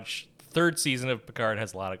want to watch, third season of Picard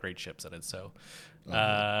has a lot of great ships in it. So,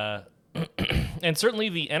 and certainly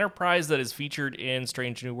the Enterprise that is featured in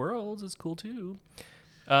Strange New Worlds is cool too.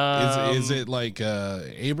 Is it like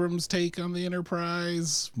Abrams' take on the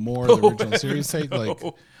Enterprise, more the original series take?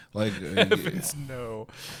 no. Heavens, no.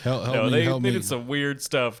 Help They me. did some weird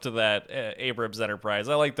stuff to that Abrams Enterprise.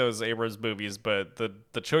 I like those Abrams movies, but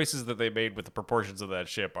the choices that they made with the proportions of that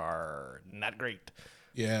ship are not great.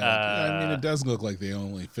 Yeah, I mean, it does look like they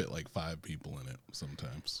only fit like 5 people in it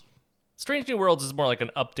sometimes. Strange New Worlds is more like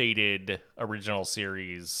an updated original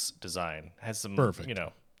series design. It has some Perfect.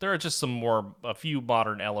 There are just a few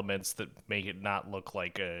modern elements that make it not look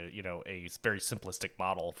like a very simplistic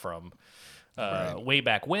model from way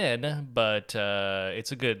back when, but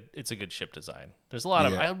it's a good ship design. There's a lot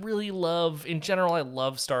of, Yeah. I really love, in general, I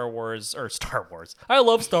love Star Wars. I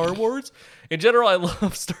love Star Wars. In general, I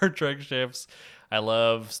love Star Trek ships. I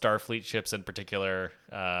love Starfleet ships in particular,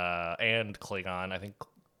 and Klingon. I think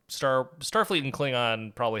Starfleet and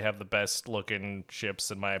Klingon probably have the best looking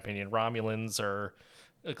ships in my opinion. Romulans are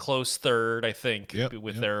a close third, I think,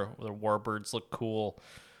 with their warbirds look cool.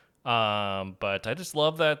 But I just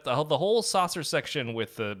love that the whole saucer section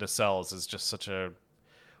with the nacelles is just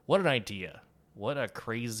what an idea. What a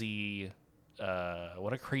crazy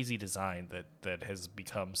design that has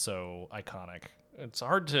become so iconic. It's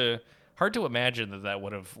hard to imagine that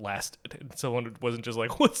would have lasted. And someone wasn't just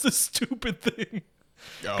like, "What's this stupid thing?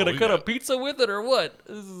 Could I cut a pizza with it or what?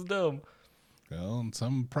 This is dumb." Well, and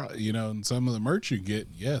some of the merch you get,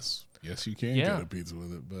 yes, you can Yeah. get a pizza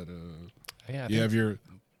with it, but Yeah, you have your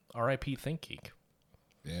R.I.P. Think Geek.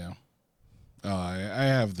 yeah. Oh, I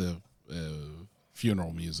have the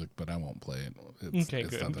funeral music, but I won't play it. Okay, it's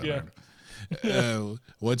good. not that Yeah. hard.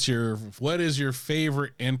 What is your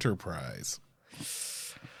favorite Enterprise?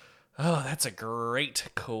 Oh, that's a great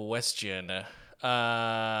question.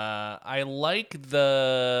 I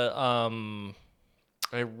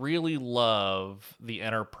really love the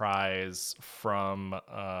Enterprise from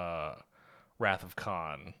Wrath of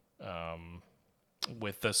Khan,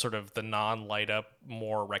 with the sort of the non-light up,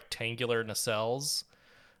 more rectangular nacelles.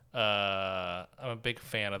 I'm a big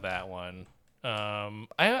fan of that one.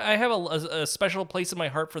 I have a special place in my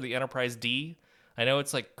heart for the Enterprise D. I know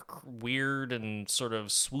it's like weird and sort of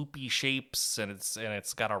swoopy shapes, and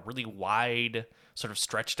it's got a really wide, sort of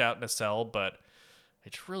stretched out nacelle, but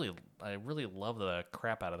I really love the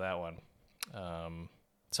crap out of that one.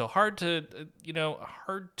 So hard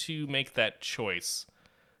to make that choice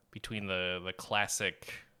between the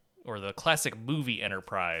classic movie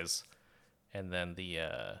Enterprise and then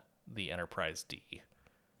the Enterprise D.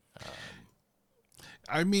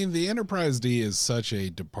 I mean, the Enterprise D is such a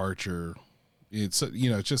departure It's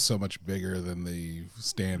it's just so much bigger than the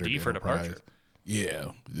standard D for Enterprise. departure.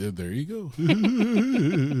 Yeah, there you go.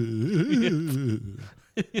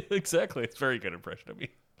 Exactly. It's a very good impression of me.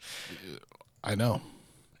 I know.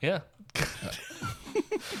 Yeah.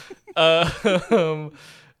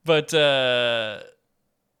 But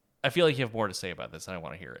I feel like you have more to say about this, and I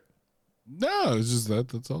want to hear it. No, it's just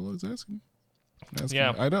that's all I was asking.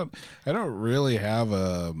 Yeah. I don't really have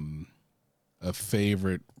a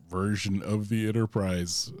favorite version of the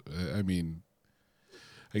Enterprise. I mean,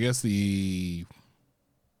 I guess the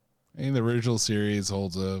original series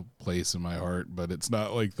holds a place in my heart, but it's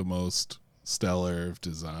not like the most stellar of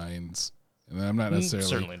designs. And I'm not necessarily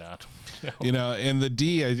certainly not. No. And the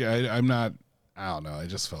D, I'm not. I don't know. I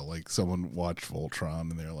just felt like someone watched Voltron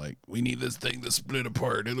and they're like, "We need this thing to split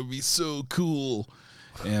apart. It'll be so cool."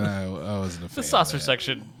 And I wasn't a fan. The saucer of that.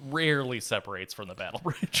 section rarely separates from the battle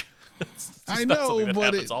bridge. I not know, something that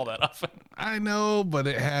but happens all that often. I know, but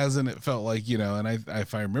it hasn't. It felt like and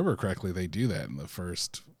if I remember correctly, they do that in the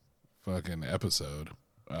first fucking episode.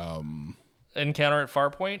 Encounter at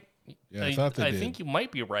Farpoint. Yeah, I thought they did. I think you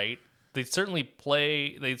might be right. They certainly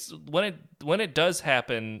play. When it does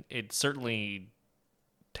happen, it certainly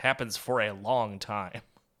happens for a long time.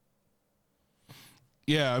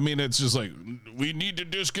 Yeah, I mean, it's just like, we need to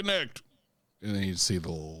disconnect. And then you see the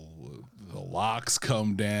locks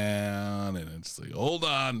come down, and it's like, hold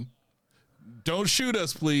on. Don't shoot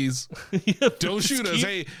us, please. Don't shoot us.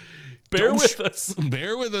 Hey, bear with us.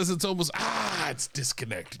 Bear with us. It's almost, it's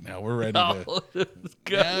disconnected now. We're ready to. We're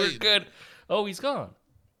good. Oh, he's gone.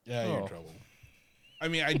 Yeah, you're in trouble. I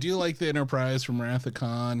mean, I do like the Enterprise from Wrath of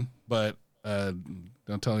Khan, but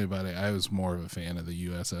don't tell me about it. I was more of a fan of the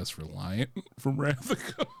USS Reliant from Wrath of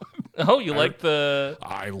Khan. Oh, you like the...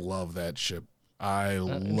 I love that ship. I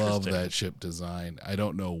love that ship design. I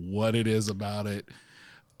don't know what it is about it.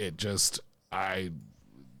 It just, that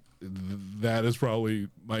is probably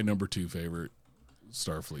my number 2 favorite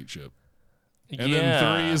Starfleet ship. And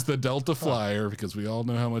then 3 is the Delta Flyer, because we all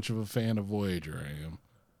know how much of a fan of Voyager I am.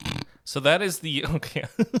 So that is the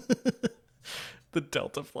the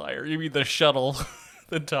Delta Flyer. You mean the shuttle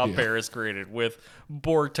that Tom Paris created with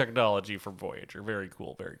Borg technology from Voyager? Very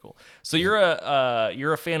cool, very cool. So you're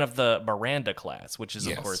a fan of the Miranda class, which is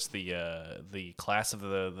of course the class of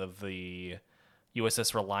the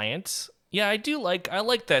USS Reliant. Yeah, I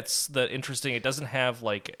like that's the interesting. It doesn't have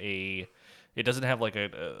like a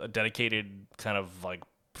dedicated kind of like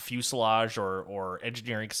fuselage or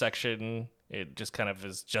engineering section. It just kind of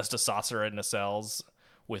is just a saucer and nacelles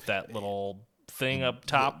with that little thing up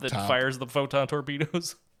top that fires the photon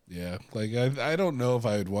torpedoes. Yeah, like I don't know if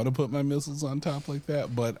I would want to put my missiles on top like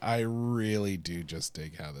that, but I really do just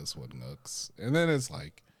dig how this one looks. And then it's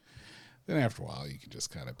like, then after a while you can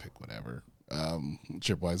just kind of pick whatever.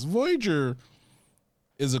 Ship-wise, Voyager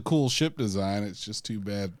is a cool ship design. It's just too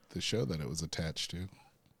bad the show that it was attached to.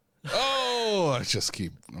 Oh, I just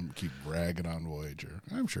keep bragging on Voyager.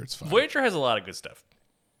 I'm sure it's fine. Voyager has a lot of good stuff.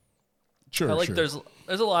 Sure, there's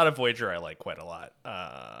a lot of Voyager I like quite a lot.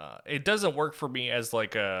 It doesn't work for me as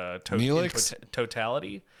like a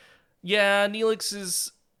totality. Yeah, Neelix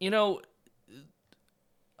is, yeah.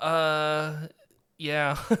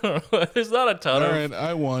 There's not a ton of... All right,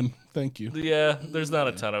 I won. Thank you. Yeah, there's not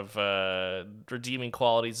a ton of redeeming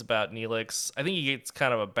qualities about Neelix. I think he gets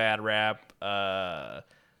kind of a bad rap.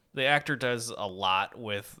 The actor does a lot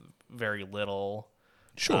with very little.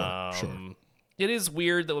 Sure. It is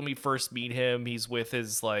weird that when we first meet him, he's with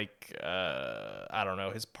his like I don't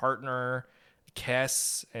know, his partner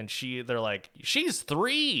Kess, and they're like, she's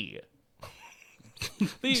 3.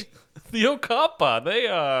 the Okapa,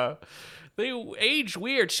 they age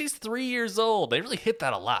weird. She's 3 years old. They really hit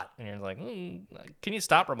that a lot, and you're like, can you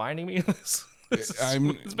stop reminding me of this?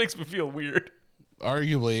 This makes me feel weird.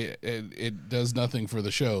 Arguably, it does nothing for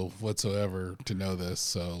the show whatsoever to know this.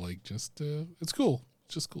 So, like, just it's cool.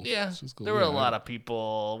 It's just cool. Yeah, it's just cool. There were a lot of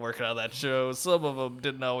people working on that show. Some of them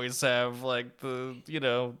didn't always have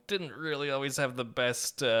didn't really always have the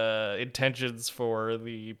best intentions for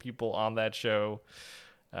the people on that show.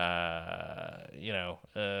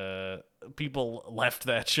 People left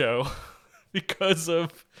that show because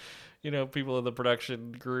of people in the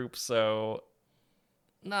production group. So,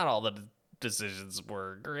 not all the decisions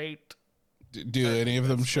were great. Do any of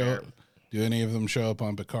them show up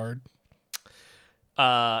on Picard?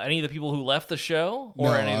 Any of the people who left the show,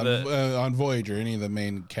 or on Voyager? Any of the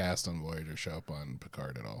main cast on Voyager show up on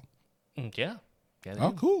Picard at all? Yeah.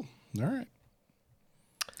 Oh, cool. All right.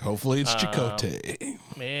 Hopefully it's Chakotay.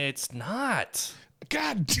 It's not.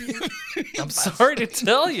 God damn it. I'm sorry to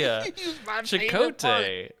tell you,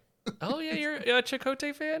 Chakotay. Oh yeah, you're a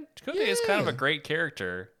Chakotay fan. Chakotay is kind of a great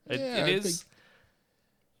character. Yeah, it is.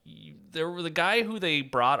 There were the guy who they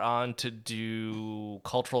brought on to do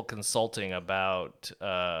cultural consulting about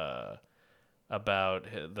the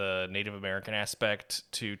Native American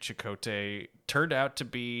aspect to Chakotay turned out to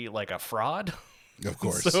be like a fraud. Of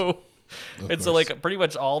course. So Of so course. like pretty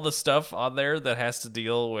much all the stuff on there that has to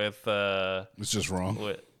deal with It's just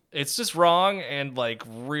wrong. it's just wrong and like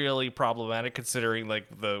really problematic considering like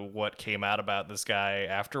what came out about this guy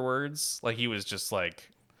afterwards. Like he was just like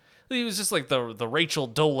the Rachel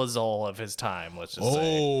Dolezal of his time, let's just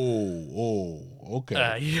say.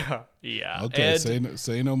 Okay. Yeah. Okay, And,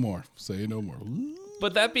 say no more. Say no more.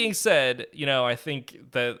 but that being said, I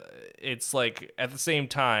think that it's like at the same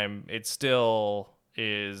time, it still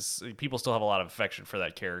is. People still have a lot of affection for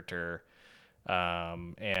that character,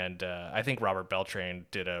 and I think Robert Beltran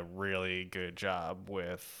did a really good job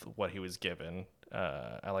with what he was given.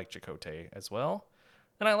 I like Chakotay as well,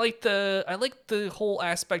 and I like the whole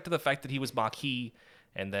aspect of the fact that he was Maquis.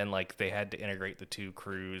 And then, like, they had to integrate the two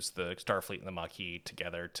crews, the Starfleet and the Maquis,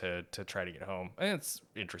 together to try to get home. And it's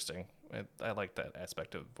interesting. I like that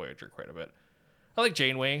aspect of Voyager quite a bit. I like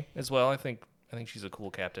Janeway as well. I think she's a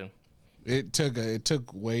cool captain. It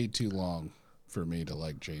took way too long for me to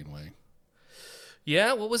like Janeway.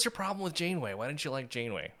 Yeah, what was your problem with Janeway? Why didn't you like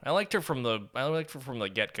Janeway? I liked her from the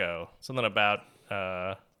get-go. Something about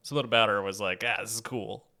her was like, this is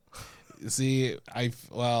cool. See,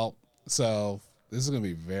 so this is gonna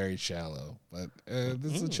be very shallow, but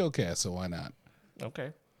this is a chill cast, so why not?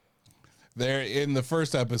 Okay. They're in the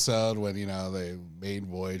first episode when they main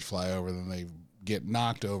voyage fly over, then they get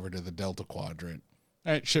knocked over to the Delta Quadrant.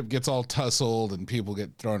 All right, ship gets all tussled and people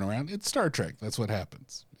get thrown around. It's Star Trek. That's what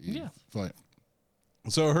happens. Yeah.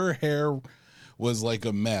 So her hair was like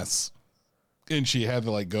a mess, and she had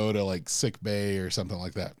to like go to like sick bay or something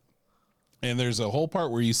like that. And there's a whole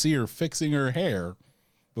part where you see her fixing her hair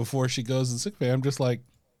before she goes to sick bay. I'm just like,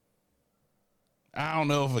 I don't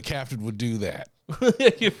know if a captain would do that.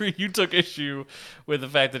 You took issue with the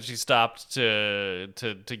fact that she stopped to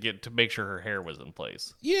make sure her hair was in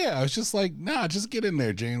place. Yeah, I was just like, nah, just get in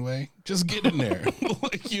there, Janeway. Just get in there.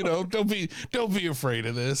 Like, don't be afraid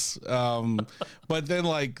of this. But then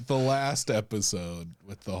like the last episode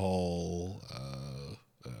with the whole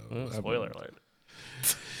Spoiler alert.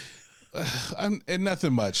 and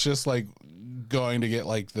nothing much, just like going to get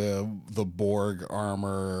like the Borg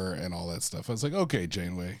armor and all that stuff. I was like, okay,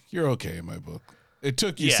 Janeway, you're okay in my book. It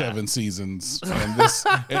took you 7 seasons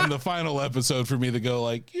and the final episode for me to go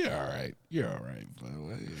like, you're all right.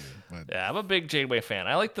 But Yeah, I'm a big Janeway fan.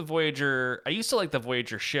 I like the Voyager. I used to like the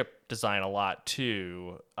Voyager ship design a lot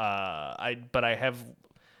too.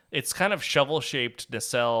 It's kind of shovel-shaped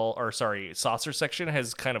saucer section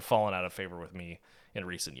has kind of fallen out of favor with me in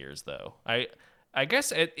recent years, though. I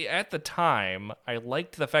guess at the time, I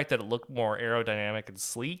liked the fact that it looked more aerodynamic and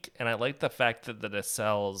sleek, and I liked the fact that the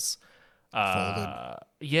nacelles, that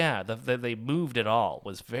they moved at all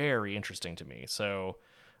was very interesting to me. So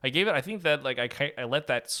I gave it. I think that like I let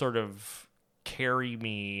that sort of carry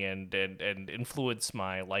me and influence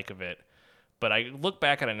my like of it. But I look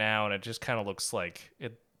back at it now, and it just kind of looks like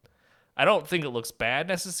it. I don't think it looks bad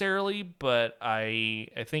necessarily, but I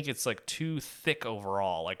think it's like too thick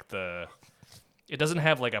overall. Like it doesn't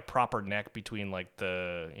have like a proper neck between like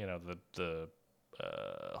the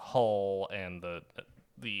hull and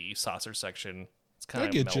the saucer section. It's kind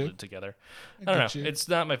of melded together. I don't know. It's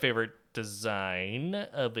not my favorite design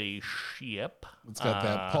of a ship. It's got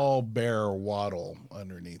that Paul Bear waddle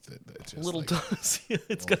underneath it. That just little like, does.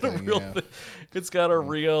 It's got a real. Yeah. It's got a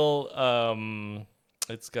real.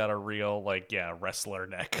 It's got a real wrestler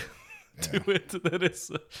neck to it. That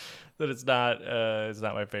it's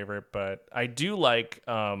not my favorite, but I do like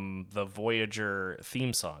the Voyager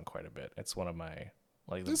theme song quite a bit. It's one of my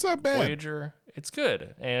It's not bad. Voyager. It's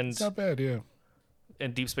good, and it's not bad. Yeah.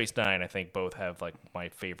 And Deep Space Nine, I think both have like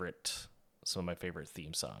some of my favorite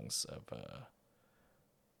theme songs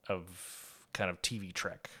of kind of TV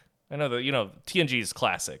Trek. I know that TNG is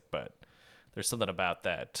classic, but there's something about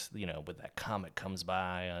that, when that comet comes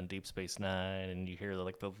by on Deep Space Nine and you hear the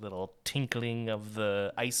little tinkling of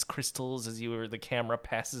the ice crystals as the camera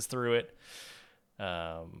passes through it.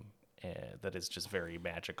 That is just very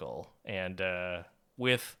magical. And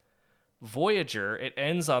with Voyager, it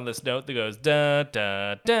ends on this note that goes da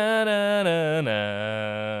da da da da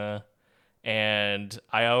da, and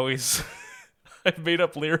I always I've made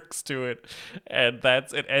up lyrics to it, and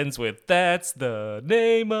it ends with "That's the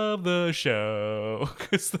name of the show,"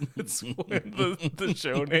 because that's when the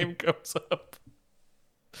show name comes up.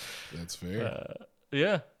 That's fair.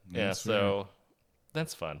 Yeah. That's so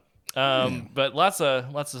that's fun. But lots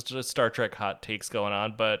of Star Trek hot takes going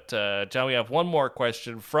on. But John, we have one more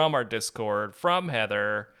question from our Discord from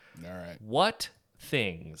Heather. All right. What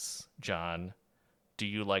things, John, do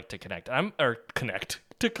you like to collect? I'm gonna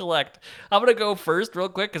go first real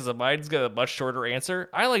quick because mine's got a much shorter answer.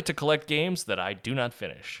 I like to collect games that I do not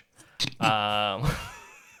finish.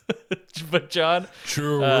 But John,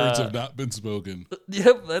 Truer words have not been spoken.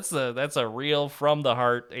 yep, that's a real from the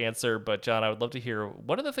heart answer. But John, I would love to hear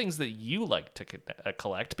what are the things that you like to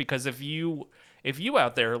collect, because if you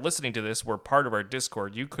out there listening to this were part of our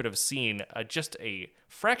Discord, you could have seen just a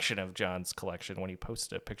fraction of John's collection when he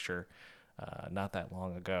posted a picture not that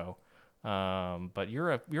long ago. But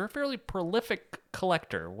you're a fairly prolific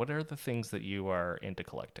collector. What are the things that you are into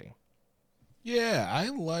collecting? Yeah, I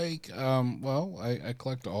like, I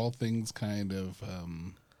collect all things kind of,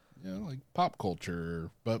 like pop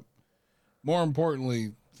culture, but more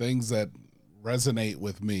importantly, things that resonate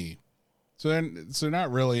with me. So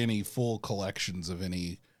not really any full collections of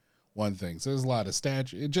any one thing. So there's a lot of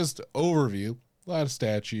just overview, a lot of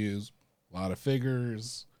statues, a lot of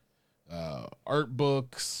figures, art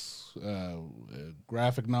books,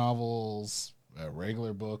 graphic novels,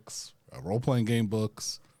 regular books, role-playing game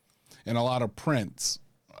books, and a lot of prints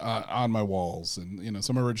on my walls, and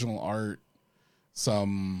some original art,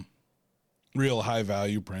 some real high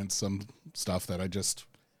value prints, some stuff that I just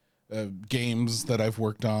games that I've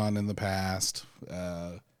worked on in the past.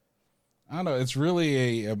 I don't know. It's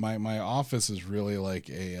really my office is really like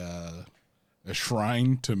a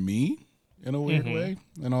shrine to me in a weird way,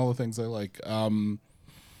 and all the things I like.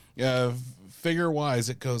 Figure wise,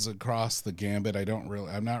 it goes across the gambit.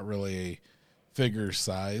 I'm not really a figure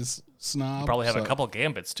size snob. You probably have a couple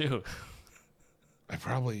gambits too. I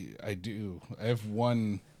do. I have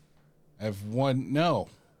one. No.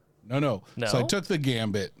 So I took the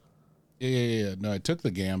gambit. Yeah. No, I took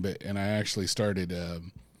the gambit and I actually started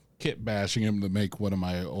kit bashing him to make one of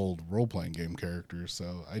my old role playing game characters.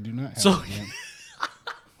 So I do not have.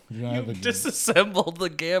 You disassembled the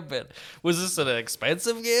gambit. Was this an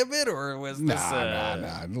expensive gambit or was this nah,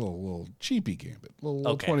 a little cheapy gambit, little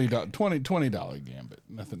okay. $20 gambit,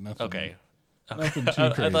 nothing. Okay, nothing too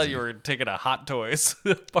crazy. I thought you were taking a Hot Toys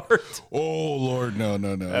part. Oh Lord, no.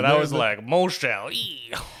 And I was like, Moshel.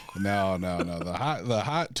 No. The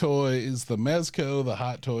hot toys, the Mezco, the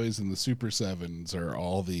hot toys, and the Super Sevens are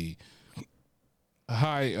all the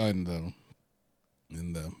high in the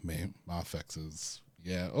Mafexes.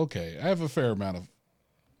 Yeah, okay. I have a fair amount of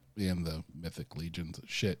in the Mythic Legions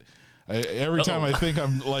shit. Every time I think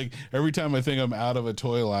I'm out of a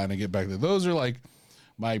toy line, I get back there. Those are like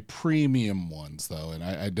my premium ones, though, and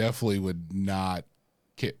I definitely would not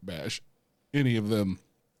kit bash any of them.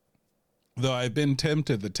 Though I've been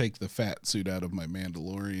tempted to take the fat suit out of my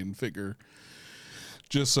Mandalorian figure,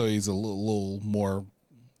 just so he's a little more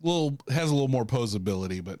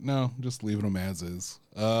posability. But no, just leaving him as is.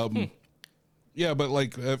 Yeah, but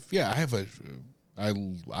like, I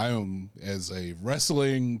am, as a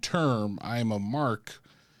wrestling term, I'm a mark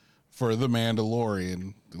for the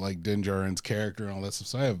Mandalorian, like Din Djarin's character and all that stuff.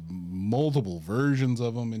 So I have multiple versions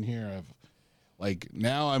of them in here.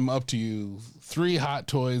 Now I'm up to 3 hot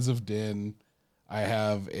toys of Din. I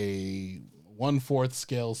have a 1/4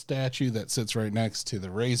 scale statue that sits right next to the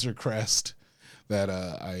Razor Crest that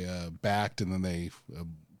I backed, and then they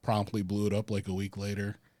promptly blew it up like a week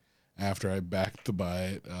later after I backed to buy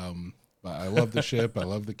it. But I love the ship. I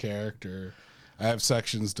love the character. I have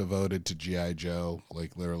sections devoted to G.I. Joe,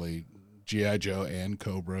 like literally G.I. Joe and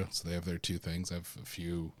Cobra. So they have their 2 things. I have a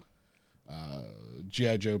few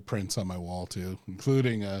G.I. Joe prints on my wall too,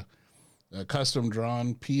 including a custom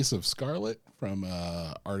drawn piece of Scarlet from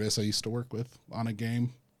artists I used to work with on a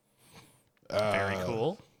game. Very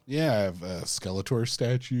cool. Yeah, I have Skeletor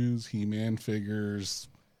statues, He-Man figures.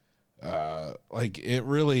 It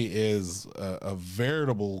really is a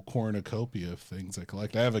veritable cornucopia of things I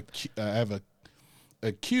collect. I have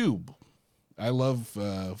a cube. I love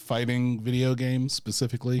fighting video games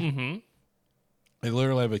specifically. Mm-hmm. I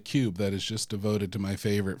literally have a cube that is just devoted to my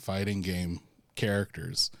favorite fighting game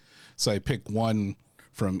characters. So I pick one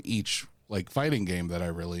from each fighting game that I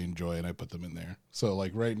really enjoy, and I put them in there. So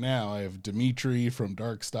right now, I have Dimitri from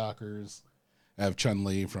Darkstalkers. I have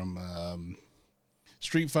Chun-Li from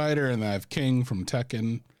Street Fighter, and I have King from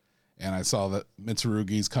Tekken, and I saw that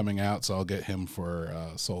Mitsurugi's coming out, so I'll get him for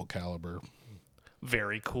Soul Calibur.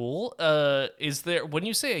 Very cool. Is there, when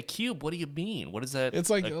you say a cube, what do you mean? What is that?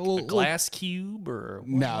 It's like a glass cube or?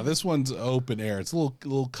 No, this one's open air. It's a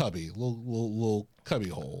little cubby, little cubby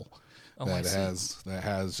hole that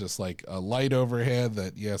has just like a light overhead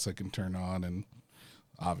that yes I can turn on, and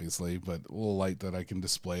obviously, but a little light that I can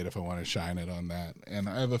display it if I want to shine it on that. And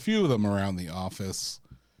I have a few of them around the office.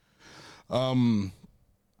 Jeez.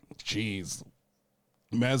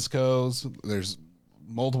 Mezco's, there's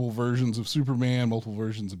multiple versions of Superman, multiple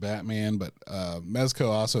versions of Batman, but Mezco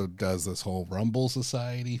also does this whole Rumble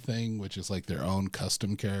Society thing, which is like their own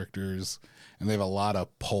custom characters, and they have a lot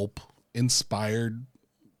of pulp inspired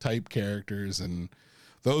type characters, and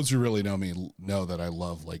those who really know me know that I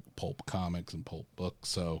love like pulp comics and pulp books,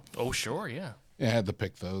 so Oh, sure, yeah. I had to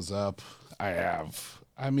pick those up.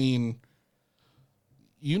 I mean,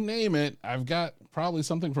 you name it, I've got probably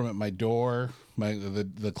something from at my door.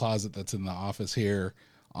 The closet that's in the office here,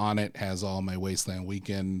 on it has all my Wasteland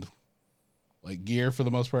Weekend like gear for the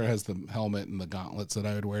most part. It has the helmet and the gauntlets that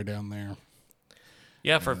I would wear down there.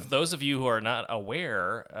 Yeah, for those of you who are not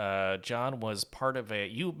aware, John was part of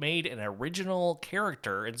you made an original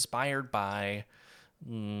character inspired by,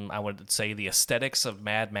 I would say, the aesthetics of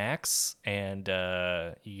Mad Max, and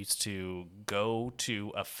you used to go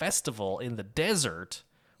to a festival in the desert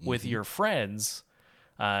with your friends.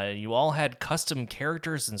 You all had custom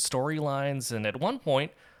characters and storylines, and at one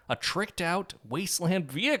point, a tricked out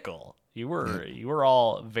wasteland vehicle. You were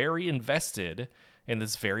all very invested in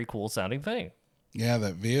this very cool sounding thing. Yeah,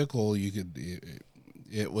 that vehicle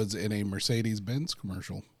it was in a Mercedes-Benz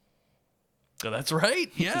commercial. Oh, that's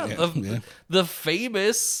right. Yeah, Yeah. the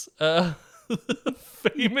famous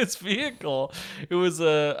famous vehicle. It was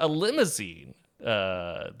a limousine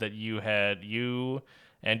that you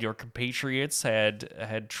and your compatriots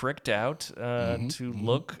had tricked out to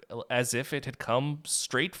look as if it had come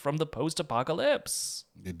straight from the post-apocalypse.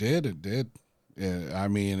 It did. Yeah, I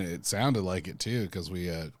mean, it sounded like it too, because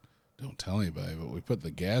we don't tell anybody, but we put the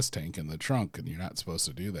gas tank in the trunk, and you're not supposed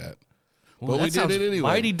to do that. Ooh, But that we did sounds it anyway.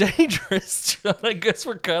 mighty dangerous, John. I guess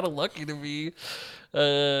we're kind of lucky to be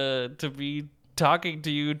talking to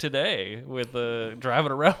you today with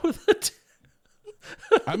driving around with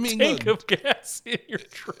I mean, tank look, of gas in your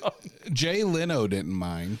trunk. Jay Leno didn't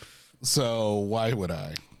mind, so why would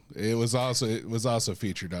I? It was also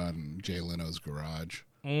featured on Jay Leno's Garage.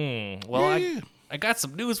 Well, Yeah. I got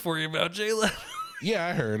some news for you about Jay Leno. Yeah,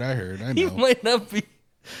 I heard. I He know. might not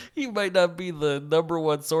be the number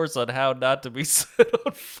one source on how not to be set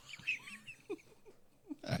on fire.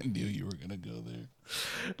 I knew you were gonna go there.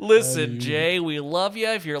 Listen, Jay, we love you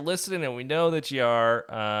if you're listening, and we know that you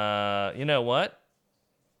are. You know what?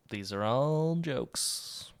 These are all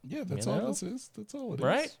jokes, Yeah, that's You all know? this is. That's all it is.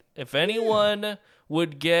 right? If anyone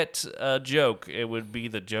would get a joke, it would be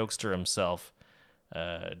the jokester himself,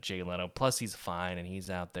 Jay Leno. Plus, he's fine, and he's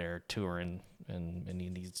out there touring, and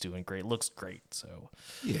he's doing great. Looks great, so.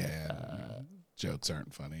 Yeah, jokes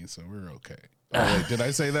aren't funny, so we're okay. Oh, wait, did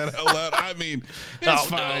I say that out loud? I mean, it's Oh,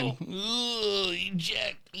 fine. Ooh,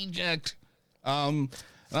 eject. And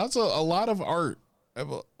also a lot of art. I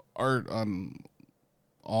have art on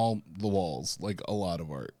all the walls, like a lot of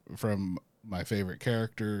art from my favorite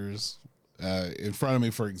characters. In front of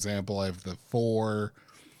me, for example, I have the 4.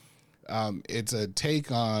 It's a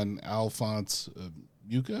take on Alphonse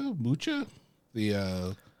Mucha,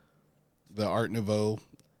 the Art Nouveau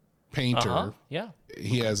painter. Yeah.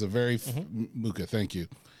 He has a very Mucha, thank you.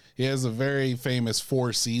 He has a very famous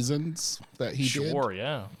 4 Seasons that he did. Sure,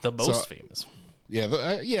 yeah. The most famous. Yeah,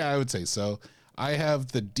 I would say so. I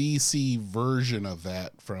have the DC version of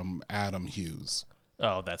that from Adam Hughes.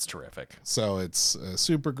 Oh, that's terrific. So it's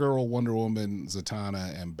Supergirl, Wonder Woman,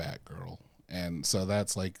 Zatanna, and Batgirl. And so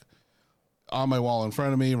that's like on my wall in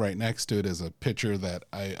front of me. Right next to it is a picture that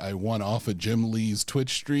I won off of Jim Lee's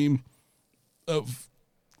Twitch stream of.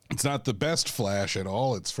 It's not the best Flash at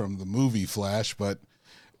all. It's from the movie Flash, but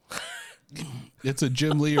it's a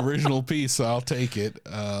Jim Lee original piece, so I'll take it.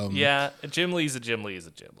 Yeah, Jim Lee's a Jim Lee is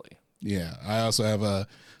a Jim Lee. Yeah, I also have a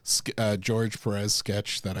George Perez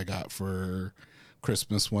sketch that I got for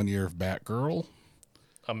Christmas one year of Batgirl.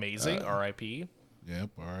 Amazing. R.I.P. Yep,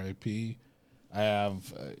 R.I.P. I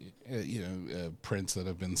have, prints that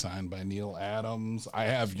have been signed by Neil Adams. I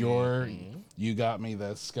have you got me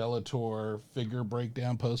the Skeletor figure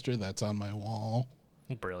breakdown poster that's on my wall.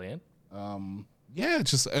 Brilliant. Yeah,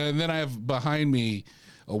 it's just, and then I have behind me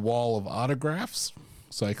a wall of autographs.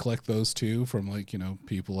 So I collect those too from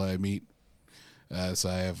people I meet. So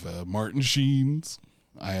I have Martin Sheen's.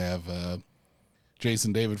 I have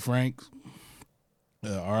Jason David Frank.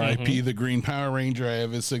 R.I.P. the Green Power Ranger. I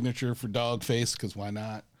have his signature for Dogface because why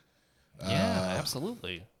not? Yeah,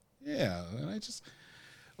 absolutely. Yeah, and I just,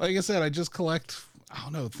 like I said, I just collect, I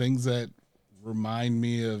don't know, things that remind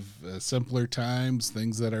me of simpler times,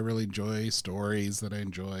 things that I really enjoy, stories that I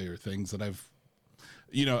enjoy, or things that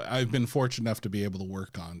I've been fortunate enough to be able to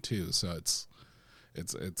work on too. So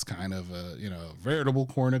it's kind of a veritable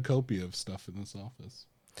cornucopia of stuff in this office.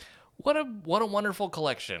 What a wonderful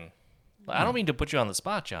collection. I don't mean to put you on the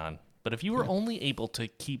spot, John, but if you were only able to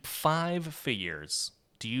keep 5 figures,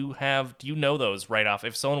 do you know those right off?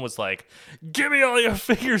 If someone was like, "Give me all your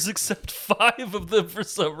figures except 5 of them for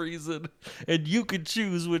some reason, and you could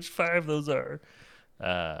choose which 5 those are."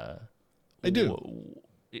 I do.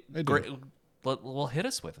 Great. Well, hit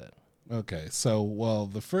us with it. Okay, so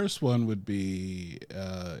the first one would be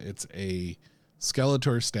it's a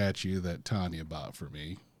Skeletor statue that Tanya bought for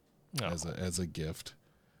me as a gift.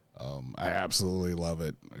 I absolutely love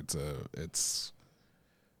it. It's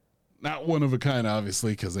not one of a kind,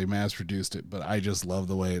 obviously, because they mass produced it, but I just love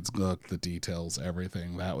the way it's looked, the details,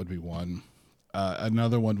 everything. That would be one.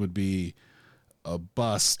 Another one would be a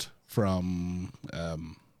bust from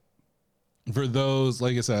for those,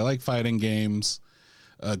 like I said, I like fighting games.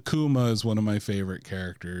 Kuma is one of my favorite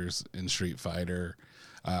characters in Street Fighter.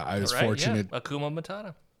 I was fortunate. Yeah. Akuma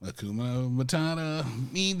Matata. Akuma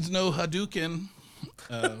Matata means no Hadouken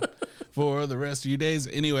for the rest of your days.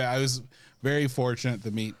 Anyway, I was very fortunate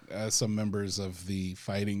to meet some members of the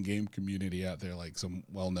fighting game community out there, like some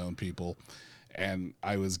well-known people. And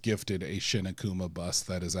I was gifted a Shin Akuma bust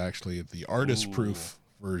that is actually the artist-proof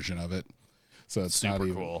version of it. So it's Super not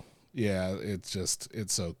even cool. Yeah, it's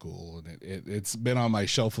so cool, and it's been on my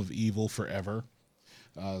shelf of evil forever.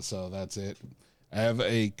 So that's it. I have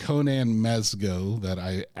a Conan Mezgo that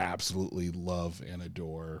I absolutely love and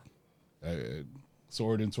adore.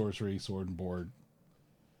 Sword and sorcery, sword and board.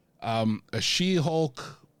 A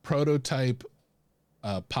She-Hulk prototype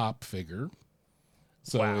pop figure.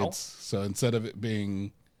 So Wow. so instead of it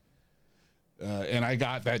being, and I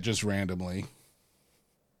got that just randomly.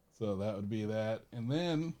 So that would be that, and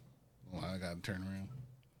then. Well, I gotta turn around.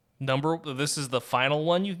 This is the final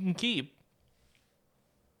one you can keep.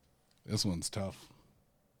 This one's tough.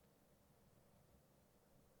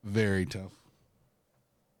 Very tough.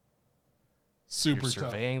 Super You're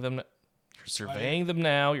tough. surveying them. You're surveying them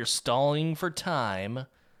now. You're stalling for time.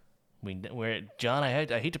 John, I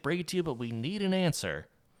hate to break it to you, but we need an answer.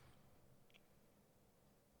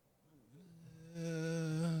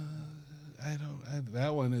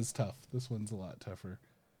 That one is tough. This one's a lot tougher.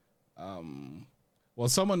 Well,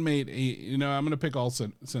 someone made I'm going to pick all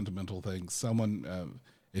sentimental things. Someone,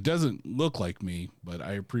 it doesn't look like me, but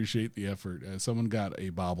I appreciate the effort. Someone got a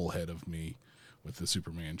bobblehead of me with the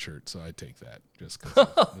Superman shirt, so I take that just because.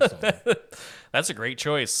 That's a great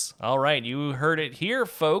choice. All right, you heard it here,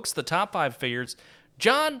 folks. The top 5 figures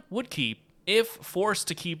John would keep if forced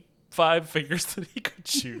to keep 5 figures that he could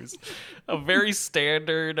choose. A very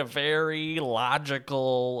standard, a very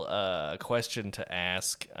logical question to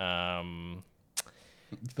ask.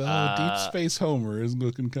 The Deep Space Homer is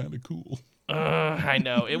looking kind of cool. I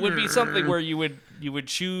know. It would be something where you would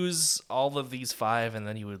choose all of these 5, and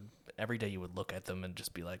then every day you would look at them and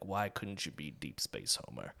just be like, why couldn't you be Deep Space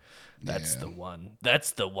Homer? That's the one.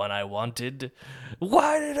 That's the one I wanted.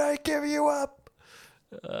 Why did I give you up?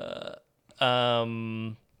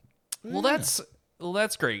 Well,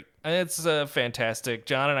 that's great. It's fantastic,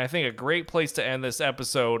 John, and I think a great place to end this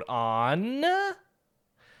episode on.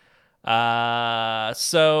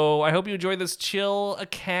 So I hope you enjoyed this chill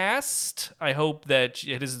cast. I hope that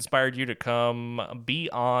it has inspired you to come be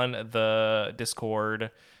on the Discord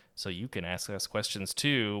so you can ask us questions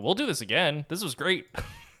too. We'll do this again. This was great.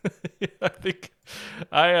 I think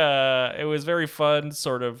it was very fun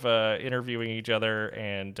sort of interviewing each other,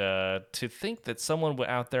 and to think that someone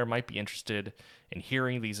out there might be interested in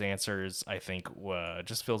hearing these answers, I think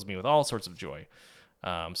just fills me with all sorts of joy.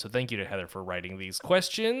 So thank you to Heather for writing these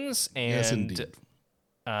questions, and Yes, indeed.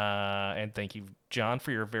 And thank you, John,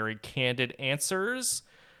 for your very candid answers.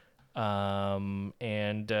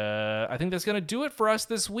 And I think that's going to do it for us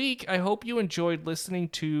this week. I hope you enjoyed listening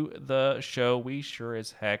to the show. We sure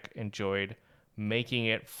as heck enjoyed making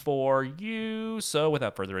it for you. So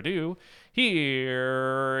without further ado,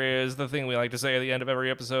 here is the thing we like to say at the end of every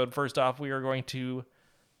episode. First off, we are going to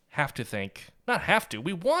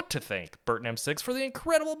we want to thank Burton M6 for the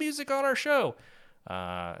incredible music on our show.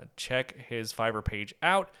 Check his Fiverr page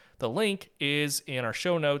out. The link is in our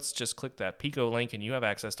show notes. Just click that Pico link and you have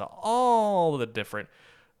access to all the different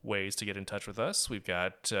ways to get in touch with us. We've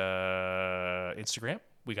got Instagram,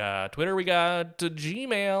 we got Twitter, we got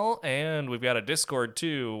Gmail, and we've got a Discord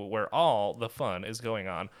too, where all the fun is going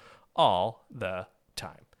on all the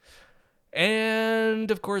time. And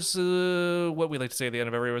of course, what we like to say at the end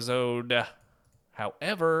of every episode,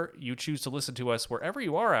 however you choose to listen to us, wherever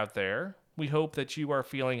you are out there, we hope that you are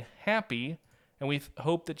feeling happy, and we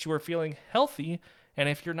hope that you are feeling healthy, And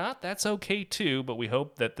if you're not, that's okay too, but we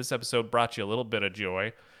hope that this episode brought you a little bit of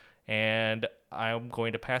joy. And I'm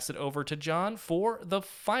going to pass it over to John for the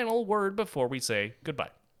final word before we say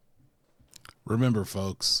goodbye. Remember,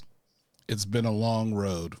 folks, it's been a long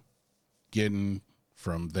road getting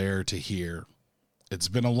from there to here. It's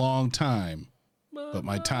been a long time, but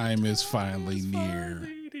my time is finally near.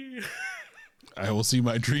 I will see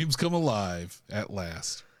my dreams come alive at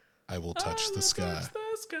last. I will touch the sky.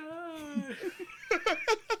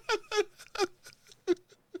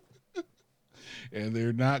 And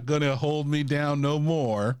they're not going to hold me down no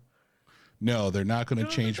more. No, they're not going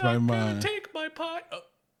to change my mind. Take my pie. Oh.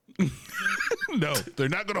 No, they're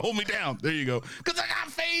not going to hold me down. There you go. Because I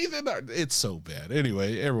got faith in that. It's so bad.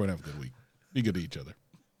 Anyway, everyone have a good week. Be good to each other.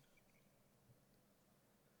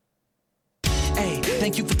 Hey,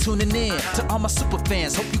 thank you for tuning in. To all my super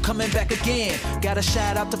fans, hope you coming back again. Got a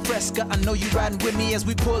shout out to Fresca. I know you riding with me as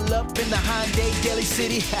we pull up in the Hyundai Daly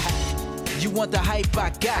City. You want the hype? I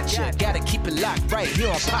gotcha. Gotta keep it locked right here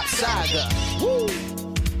on Pop Saga. Woo!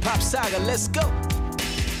 Pop Saga, let's go.